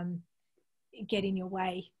get in your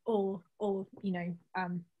way or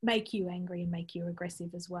make you angry and make you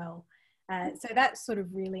aggressive as well. So that's sort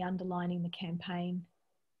of really underlining the campaign.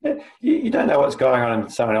 You don't know what's going on in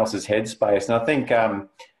someone else's headspace. And I think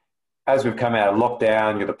as we've come out of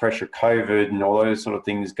lockdown, you've got the pressure of COVID and all those sort of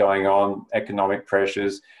things going on, economic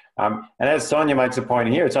pressures. And as Sonia makes a point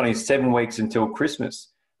here, it's only 7 weeks until Christmas.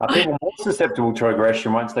 Are people more susceptible to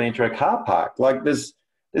aggression once they enter a car park? Like there's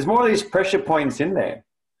more of these pressure points in there.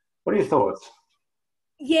 What are your thoughts?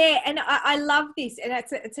 Yeah, and I love this, and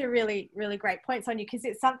it's a really, really great point, Sonia, because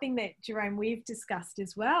it's something that, Jerome, we've discussed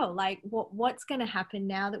as well. Like, what's going to happen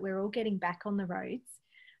now that we're all getting back on the roads,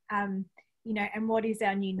 you know, and what is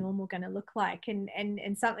our new normal going to look like?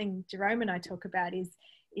 And something Jerome and I talk about is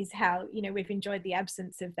how, you know, we've enjoyed the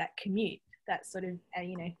absence of that commute, that sort of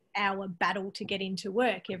you know, our battle to get into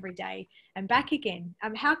work every day and back again.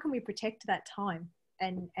 How can we protect that time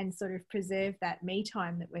and sort of preserve that me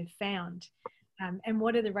time that we've found? And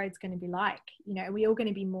what are the roads going to be like? You know, are we all going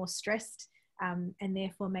to be more stressed and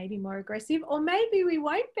therefore maybe more aggressive? Or maybe we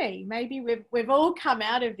won't be. Maybe we've all come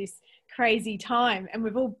out of this crazy time and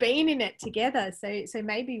we've all been in it together. So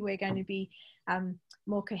maybe we're going to be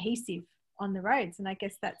more cohesive on the roads. And I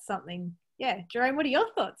guess that's something, yeah. Jerome, what are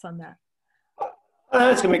your thoughts on that?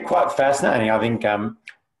 It's going to be quite fascinating. I think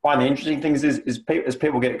one of the interesting things is as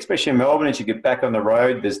people get, especially in Melbourne, as you get back on the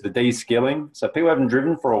road, there's the de-skilling. So people haven't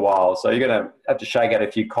driven for a while. So you're going to have to shake out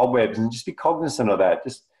a few cobwebs and just be cognizant of that.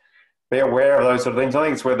 Just be aware of those sort of things. I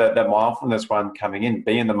think it's where that mindfulness one coming in,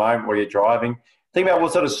 be in the moment where you're driving. Think about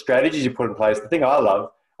what sort of strategies you put in place. The thing I love,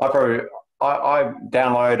 I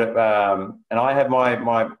download and I have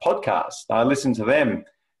my podcast. I listen to them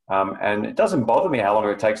and it doesn't bother me how long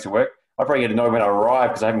it takes to work. I probably get to know when I arrive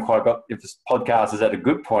because I haven't quite got if this podcast is at a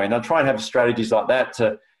good point. I try and have strategies like that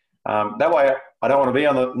to that way I don't want to be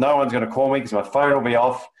on the. No one's going to call me because my phone will be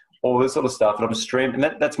off. All this sort of stuff, and I'm streaming.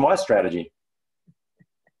 And that's my strategy.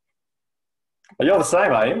 You're the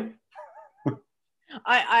same, are you?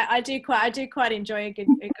 I do quite enjoy a good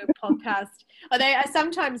podcast. Although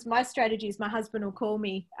sometimes my strategy is my husband will call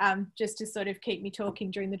me just to sort of keep me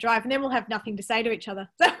talking during the drive, and then we'll have nothing to say to each other.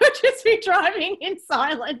 So we'll just be driving in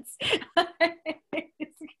silence.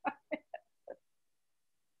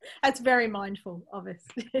 That's very mindful of us.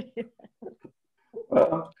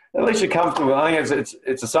 Well, at least you're comfortable. I think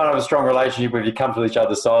it's a sign of a strong relationship if you come to each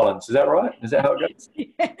other's silence. Is that right? Is that how it goes?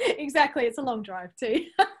 Yeah, exactly. It's a long drive too.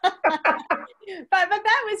 But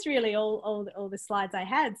that was really all the slides I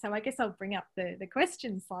had. So I guess I'll bring up the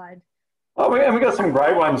question slide. Oh, and we got some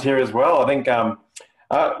great ones here as well. I think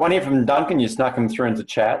one here from Duncan, you snuck them through into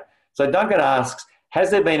chat. So Duncan asks, has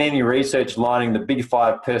there been any research lining the big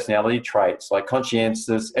 5 personality traits like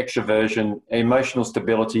conscientiousness, extroversion, emotional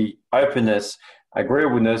stability, openness,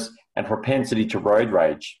 agreeableness, and propensity to road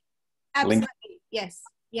rage? Absolutely.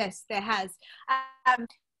 Yes, there has.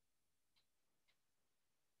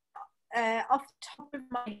 Off the top of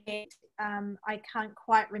my head, I can't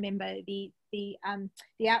quite remember the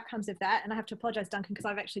outcomes of that, and I have to apologise, Duncan, because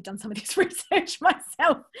I've actually done some of this research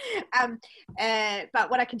myself. But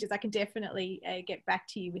what I can do is I can definitely get back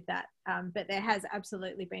to you with that. But there has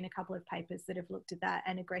absolutely been a couple of papers that have looked at that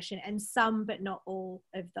and aggression, and some, but not all,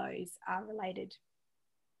 of those are related.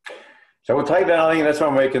 So we'll take that. I think that's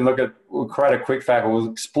one we can look at. We'll create a quick fact.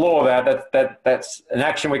 We'll explore that. That's an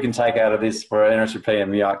action we can take out of this for NRSPP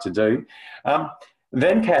and MUARC to do.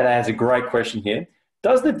 Then Kat has a great question here.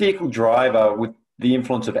 Does the vehicle driver with the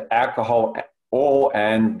influence of alcohol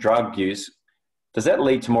and drug use, does that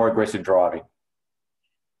lead to more aggressive driving?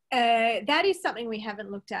 That is something we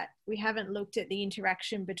haven't looked at. We haven't looked at the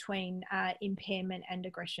interaction between impairment and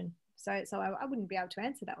aggression. So I wouldn't be able to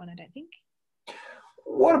answer that one, I don't think.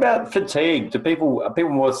 What about fatigue? Are people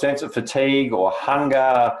more sense of fatigue or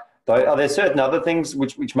hunger? Are there certain other things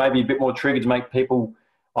which may be a bit more triggered to make people?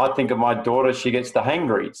 I think of my daughter; she gets the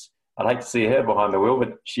hangries. I'd hate to see her behind the wheel,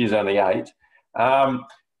 but she's only 8.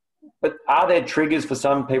 But are there triggers for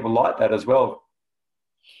some people like that as well?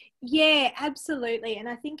 Yeah, absolutely. And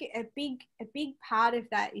I think a big part of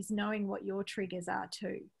that is knowing what your triggers are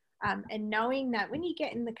too. And knowing that when you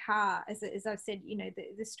get in the car, as I've said, you know,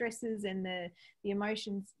 the stresses and the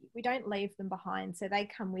emotions, we don't leave them behind. So they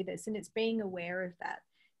come with us, and it's being aware of that,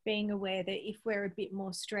 being aware that if we're a bit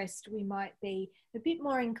more stressed, we might be a bit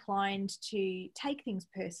more inclined to take things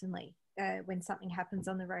personally when something happens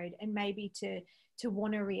on the road, and maybe to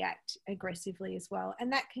want to react aggressively as well.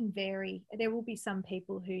 And that can vary. There will be some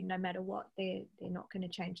people who, no matter what, they're not going to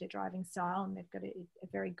change their driving style, and they've got a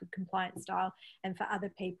very good compliant style. And for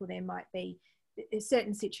other people, there might be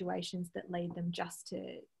certain situations that lead them just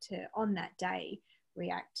to on that day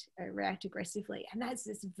react aggressively. And that's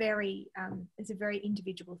it's a very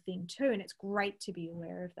individual thing too. And it's great to be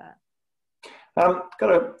aware of that.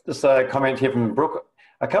 Got a comment here from Brooke.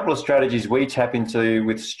 A couple of strategies we tap into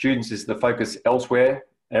with students is the focus elsewhere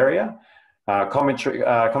area.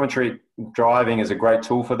 Commentary driving is a great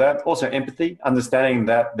tool for that. Also empathy, understanding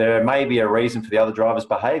that there may be a reason for the other driver's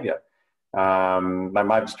behaviour. They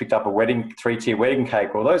might have just picked up a 3-tier wedding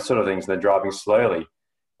cake or those sort of things. They're driving slowly.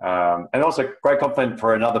 And also great compliment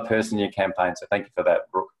for another person in your campaign. So thank you for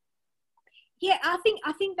that, Brooke. Yeah, I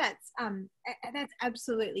think that's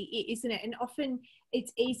absolutely it, isn't it? And often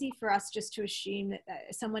it's easy for us just to assume that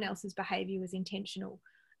someone else's behaviour was intentional.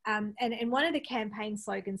 And one of the campaign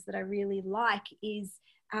slogans that I really like is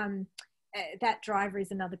that driver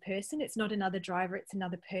is another person. It's not another driver, it's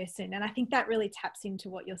another person. And I think that really taps into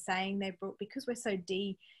what you're saying there, Brooke, because we're so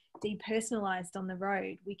depersonalized on the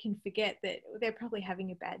road, we can forget that they're probably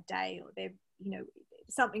having a bad day, or they're, you know,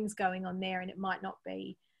 something's going on there, and it might not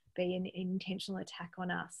be an intentional attack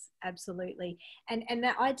on us. Absolutely. And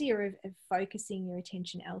that idea of focusing your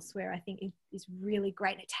attention elsewhere, I think is really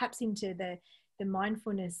great. It taps into the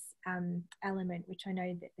mindfulness element, which I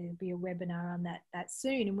know that there'll be a webinar on that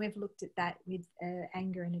soon. And we've looked at that with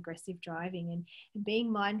anger and aggressive driving, and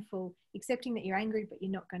being mindful, accepting that you're angry, but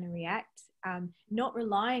you're not going to react, not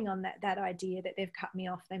relying on that idea that they've cut me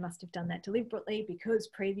off, they must have done that deliberately because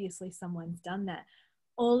previously someone's done that.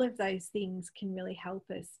 All of those things can really help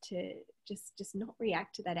us to just not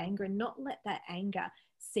react to that anger, and not let that anger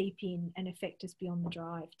seep in and affect us beyond the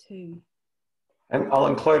drive too. And I'll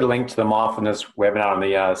include a link to the mindfulness webinar on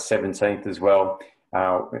the 17th as well,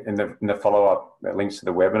 in the follow-up links to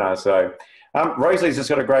the webinar. So Rosalie's just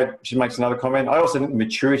got she makes another comment. I also think the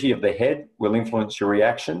maturity of the head will influence your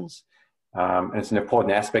reactions. And it's an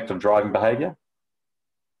important aspect of driving behaviour.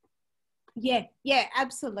 Yeah,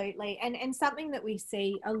 absolutely. And something that we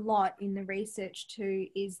see a lot in the research too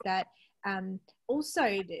is that also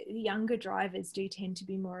the younger drivers do tend to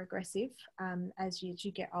be more aggressive. As you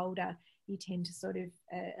get older, you tend to sort of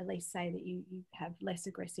at least say that you have less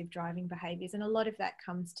aggressive driving behaviours. And a lot of that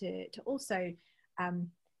comes to also,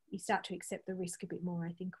 you start to accept the risk a bit more,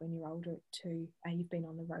 I think, when you're older too. You've been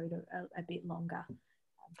on the road a bit longer.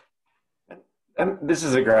 And this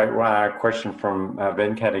is a great question from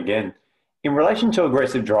Venkat again. In relation to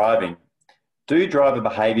aggressive driving, do driver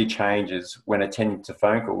behaviour changes when attending to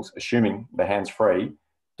phone calls, assuming the hands-free,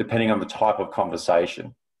 depending on the type of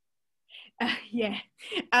conversation? Yeah,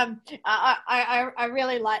 I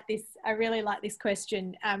really like this. I really like this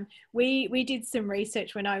question. We did some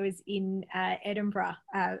research when I was in Edinburgh.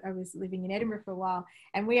 I was living in Edinburgh for a while,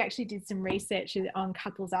 and we actually did some research on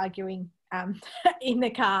couples arguing in the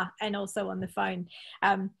car and also on the phone.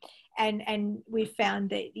 And we found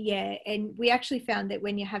that, and we actually found that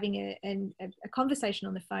when you're having a conversation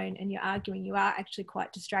on the phone and you're arguing, you are actually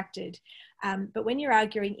quite distracted. But when you're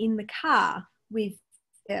arguing in the car with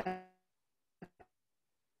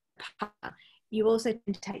you also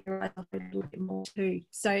tend to take your eyes off it a little bit more too.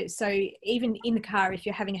 So even in the car, if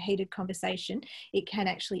you're having a heated conversation, it can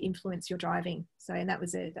actually influence your driving. So, and that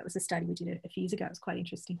was a study we did a few years ago. It was quite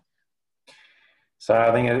interesting. So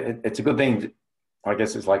I think it's a good thing. I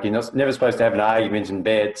guess it's like you're never supposed to have an argument in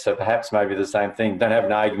bed. So perhaps maybe the same thing. Don't have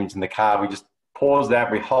an argument in the car. We just pause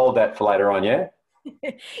that. We hold that for later on. Yeah.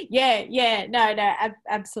 Yeah. No,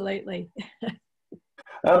 absolutely.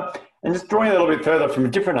 And just drawing a little bit further from a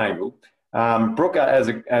different angle, Brooke, as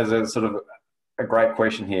a sort of a great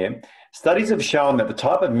question here. Studies have shown that the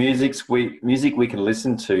type of music we can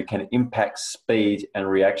listen to can impact speed and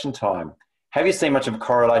reaction time. Have you seen much of a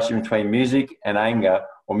correlation between music and anger,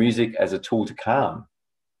 or music as a tool to calm?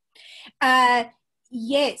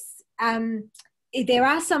 Yes. There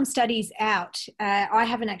are some studies out. I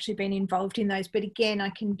haven't actually been involved in those, but again, I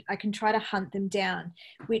can try to hunt them down,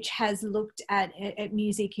 which has looked at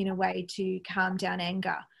music in a way to calm down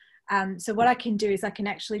anger. So what I can do is I can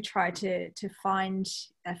actually try to find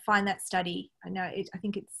that study. I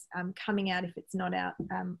think it's coming out, if it's not out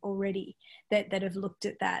already, that have looked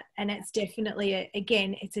at that. And it's definitely,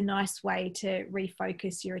 again, it's a nice way to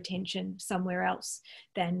refocus your attention somewhere else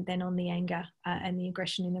than on the anger and the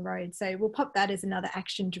aggression in the road. So we'll pop that as another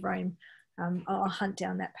action, Jerome. I'll hunt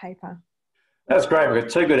down that paper. That's great. We've got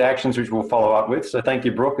two good actions which we'll follow up with. So thank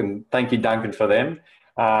you, Brooke, and thank you, Duncan, for them.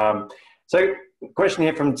 So question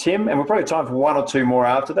here from Tim, and we'll probably have time for one or two more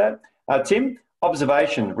after that. Tim,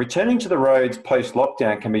 observation: returning to the roads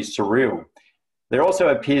post-lockdown can be surreal. There also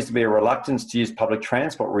appears to be a reluctance to use public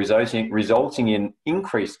transport, resulting in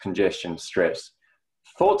increased congestion stress.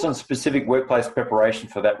 Thoughts on specific workplace preparation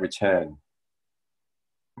for that return?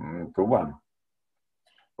 Good one.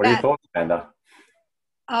 What are your thoughts, Amanda?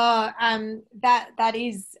 That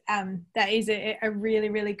is a really,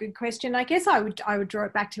 really good question. I guess I would draw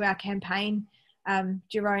it back to our campaign,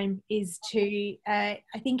 Jerome, is to, I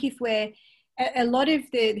think if we're, a lot of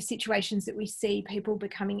the situations that we see people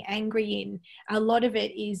becoming angry in, a lot of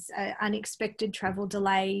it is unexpected travel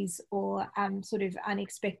delays or sort of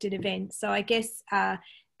unexpected events. So I guess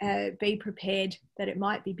be prepared that it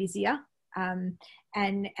might be busier and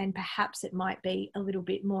perhaps it might be a little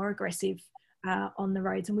bit more aggressive on the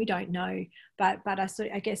roads, and we don't know. But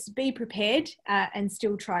I guess be prepared and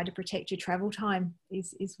still try to protect your travel time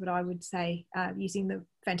is what I would say, using the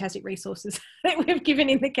fantastic resources that we've given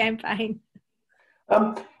in the campaign.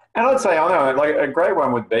 And I'd say, I know, like a great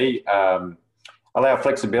one would be allow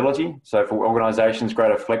flexibility. So for organisations,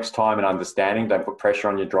 greater flex time and understanding. Don't put pressure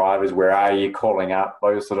on your drivers. Where are you calling up?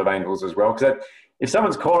 Those sort of angles as well. Because if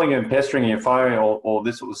someone's calling you and pestering your phone or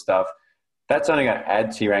this sort of stuff, that's only going to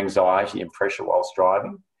add to your anxiety and pressure whilst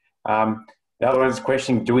driving. The other one is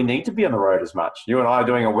questioning, do we need to be on the road as much? You and I are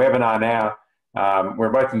doing a webinar now. We're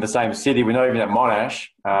both in the same city. We're not even at Monash.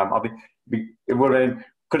 It would have been,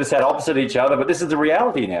 could have sat opposite each other, but this is the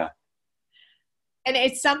reality now. And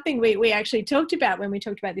it's something we actually talked about when we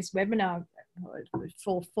talked about this webinar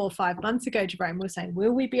 4 or 5 months ago, Jerome. We were saying,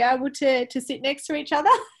 will we be able to sit next to each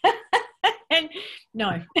other? And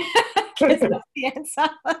no, because that's the answer.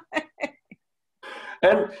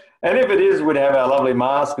 And if it is, we'd have our lovely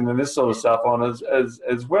mask and then this sort of stuff on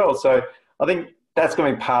as well. So I think that's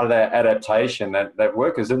going to be part of that adaptation that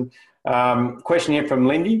workers. And question here from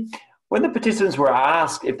Lindy. When the participants were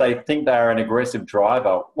asked if they think they are an aggressive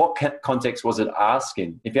driver, what context was it asked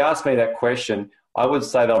in? If you ask me that question, I would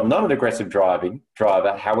say that I'm not an aggressive driver.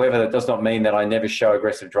 However, that does not mean that I never show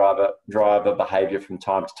aggressive driver behaviour from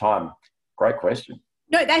time to time. Great question.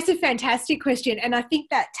 No, that's a fantastic question. And I think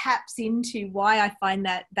that taps into why I find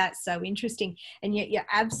that's so interesting. And yet you're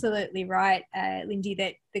absolutely right, Lindy,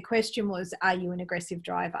 that the question was, are you an aggressive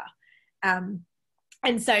driver?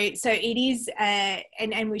 And so it is,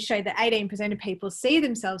 and we show that 18% of people see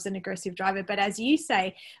themselves an aggressive driver. But as you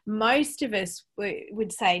say, most of us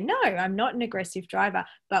would say, no, I'm not an aggressive driver.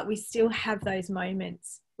 But we still have those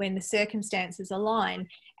moments when the circumstances align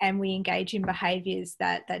and we engage in behaviours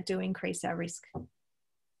that do increase our risk.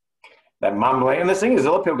 That mumbling. And the thing is,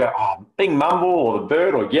 a lot of people go, oh, being mumble or the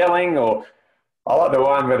bird or yelling, or I like the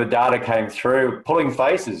one where the data came through, pulling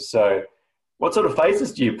faces. So what sort of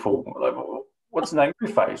faces do you pull? Like, what's an angry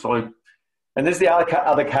face? And there's the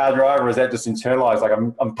other car driver, is that just internalised? Like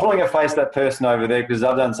I'm pulling a face at that person over there because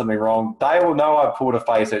I've done something wrong. They will know I pulled a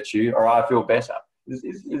face at you or I feel better.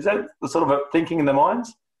 Is that the sort of a thinking in the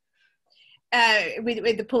minds?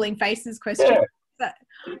 With the pulling faces question. Yeah.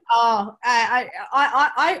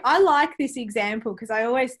 I like this example because I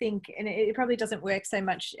always think, and it probably doesn't work so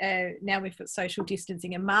much now we've got social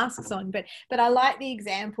distancing and masks on, but I like the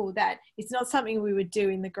example that it's not something we would do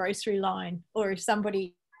in the grocery line, or if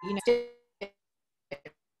somebody,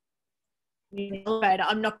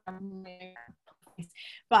 I'm not,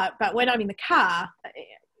 but when I'm in the car,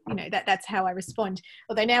 that's how I respond.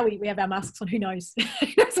 Although now we have our masks on, who knows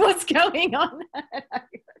what's going on.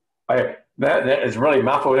 That is really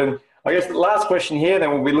muffled. And I guess the last question here, then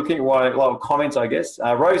we'll be looking at a lot of comments, I guess.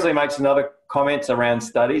 Rosalie makes another comment around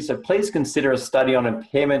studies. So please consider a study on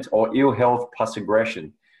impairment or ill health plus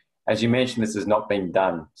aggression. As you mentioned, this has not been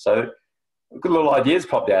done. So good little ideas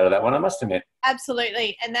popped out of that one, I must admit.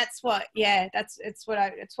 Absolutely. And that's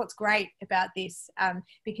what's great about this,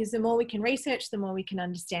 because the more we can research, the more we can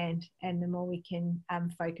understand, and the more we can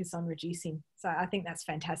focus on reducing. So I think that's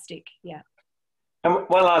fantastic. Yeah. And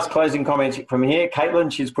one last closing comment from here.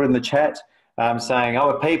 Caitlin, she's put in the chat saying, I'm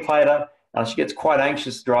a P-plater. She gets quite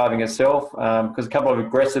anxious driving herself because a couple of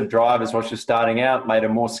aggressive drivers while she's starting out made her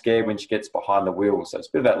more scared when she gets behind the wheel. So it's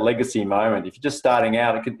a bit of that legacy moment. If you're just starting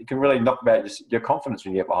out, it can really knock about your confidence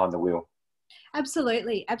when you get behind the wheel.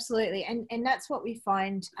 Absolutely. And that's what we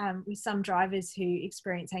find with some drivers who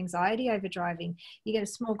experience anxiety over driving. You get a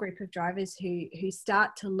small group of drivers who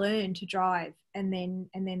start to learn to drive, and then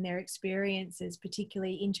their experiences,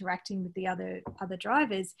 particularly interacting with the other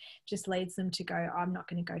drivers, just leads them to go, I'm not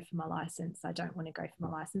going to go for my license. I don't want to go for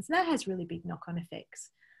my license. And that has really big knock-on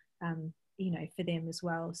effects, for them as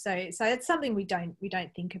well. So it's something we don't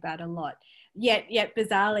think about a lot. Yet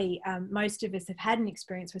bizarrely, most of us have had an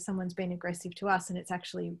experience where someone's been aggressive to us and it's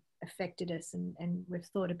actually affected us, and we've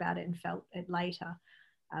thought about it and felt it later.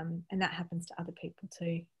 And that happens to other people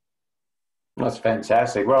too. That's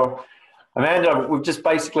fantastic. Well, Amanda, we've just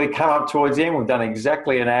basically come up towards the end. We've done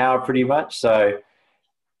exactly an hour pretty much. So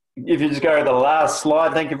if you just go to the last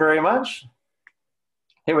slide, thank you very much.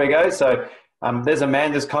 Here we go. So there's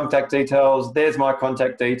Amanda's contact details. There's my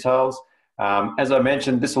contact details. As I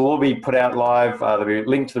mentioned, this will all be put out live. There'll be a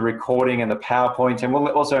link to the recording and the PowerPoint, and we'll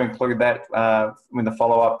also include that in the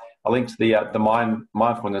follow-up, a link to the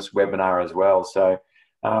mindfulness webinar as well. So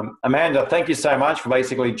Amanda, thank you so much for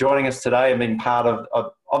basically joining us today and being part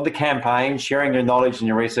of the campaign, sharing your knowledge and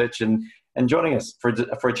your research, and joining us for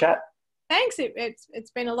a chat. Thanks.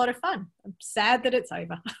 It's been a lot of fun. I'm sad that it's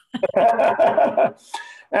over.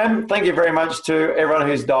 And thank you very much to everyone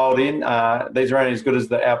who's dialed in. These are only as good as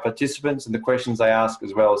our participants and the questions they ask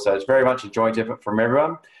as well. So it's very much a joint effort from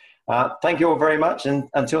everyone. Thank you all very much, and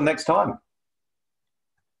until next time.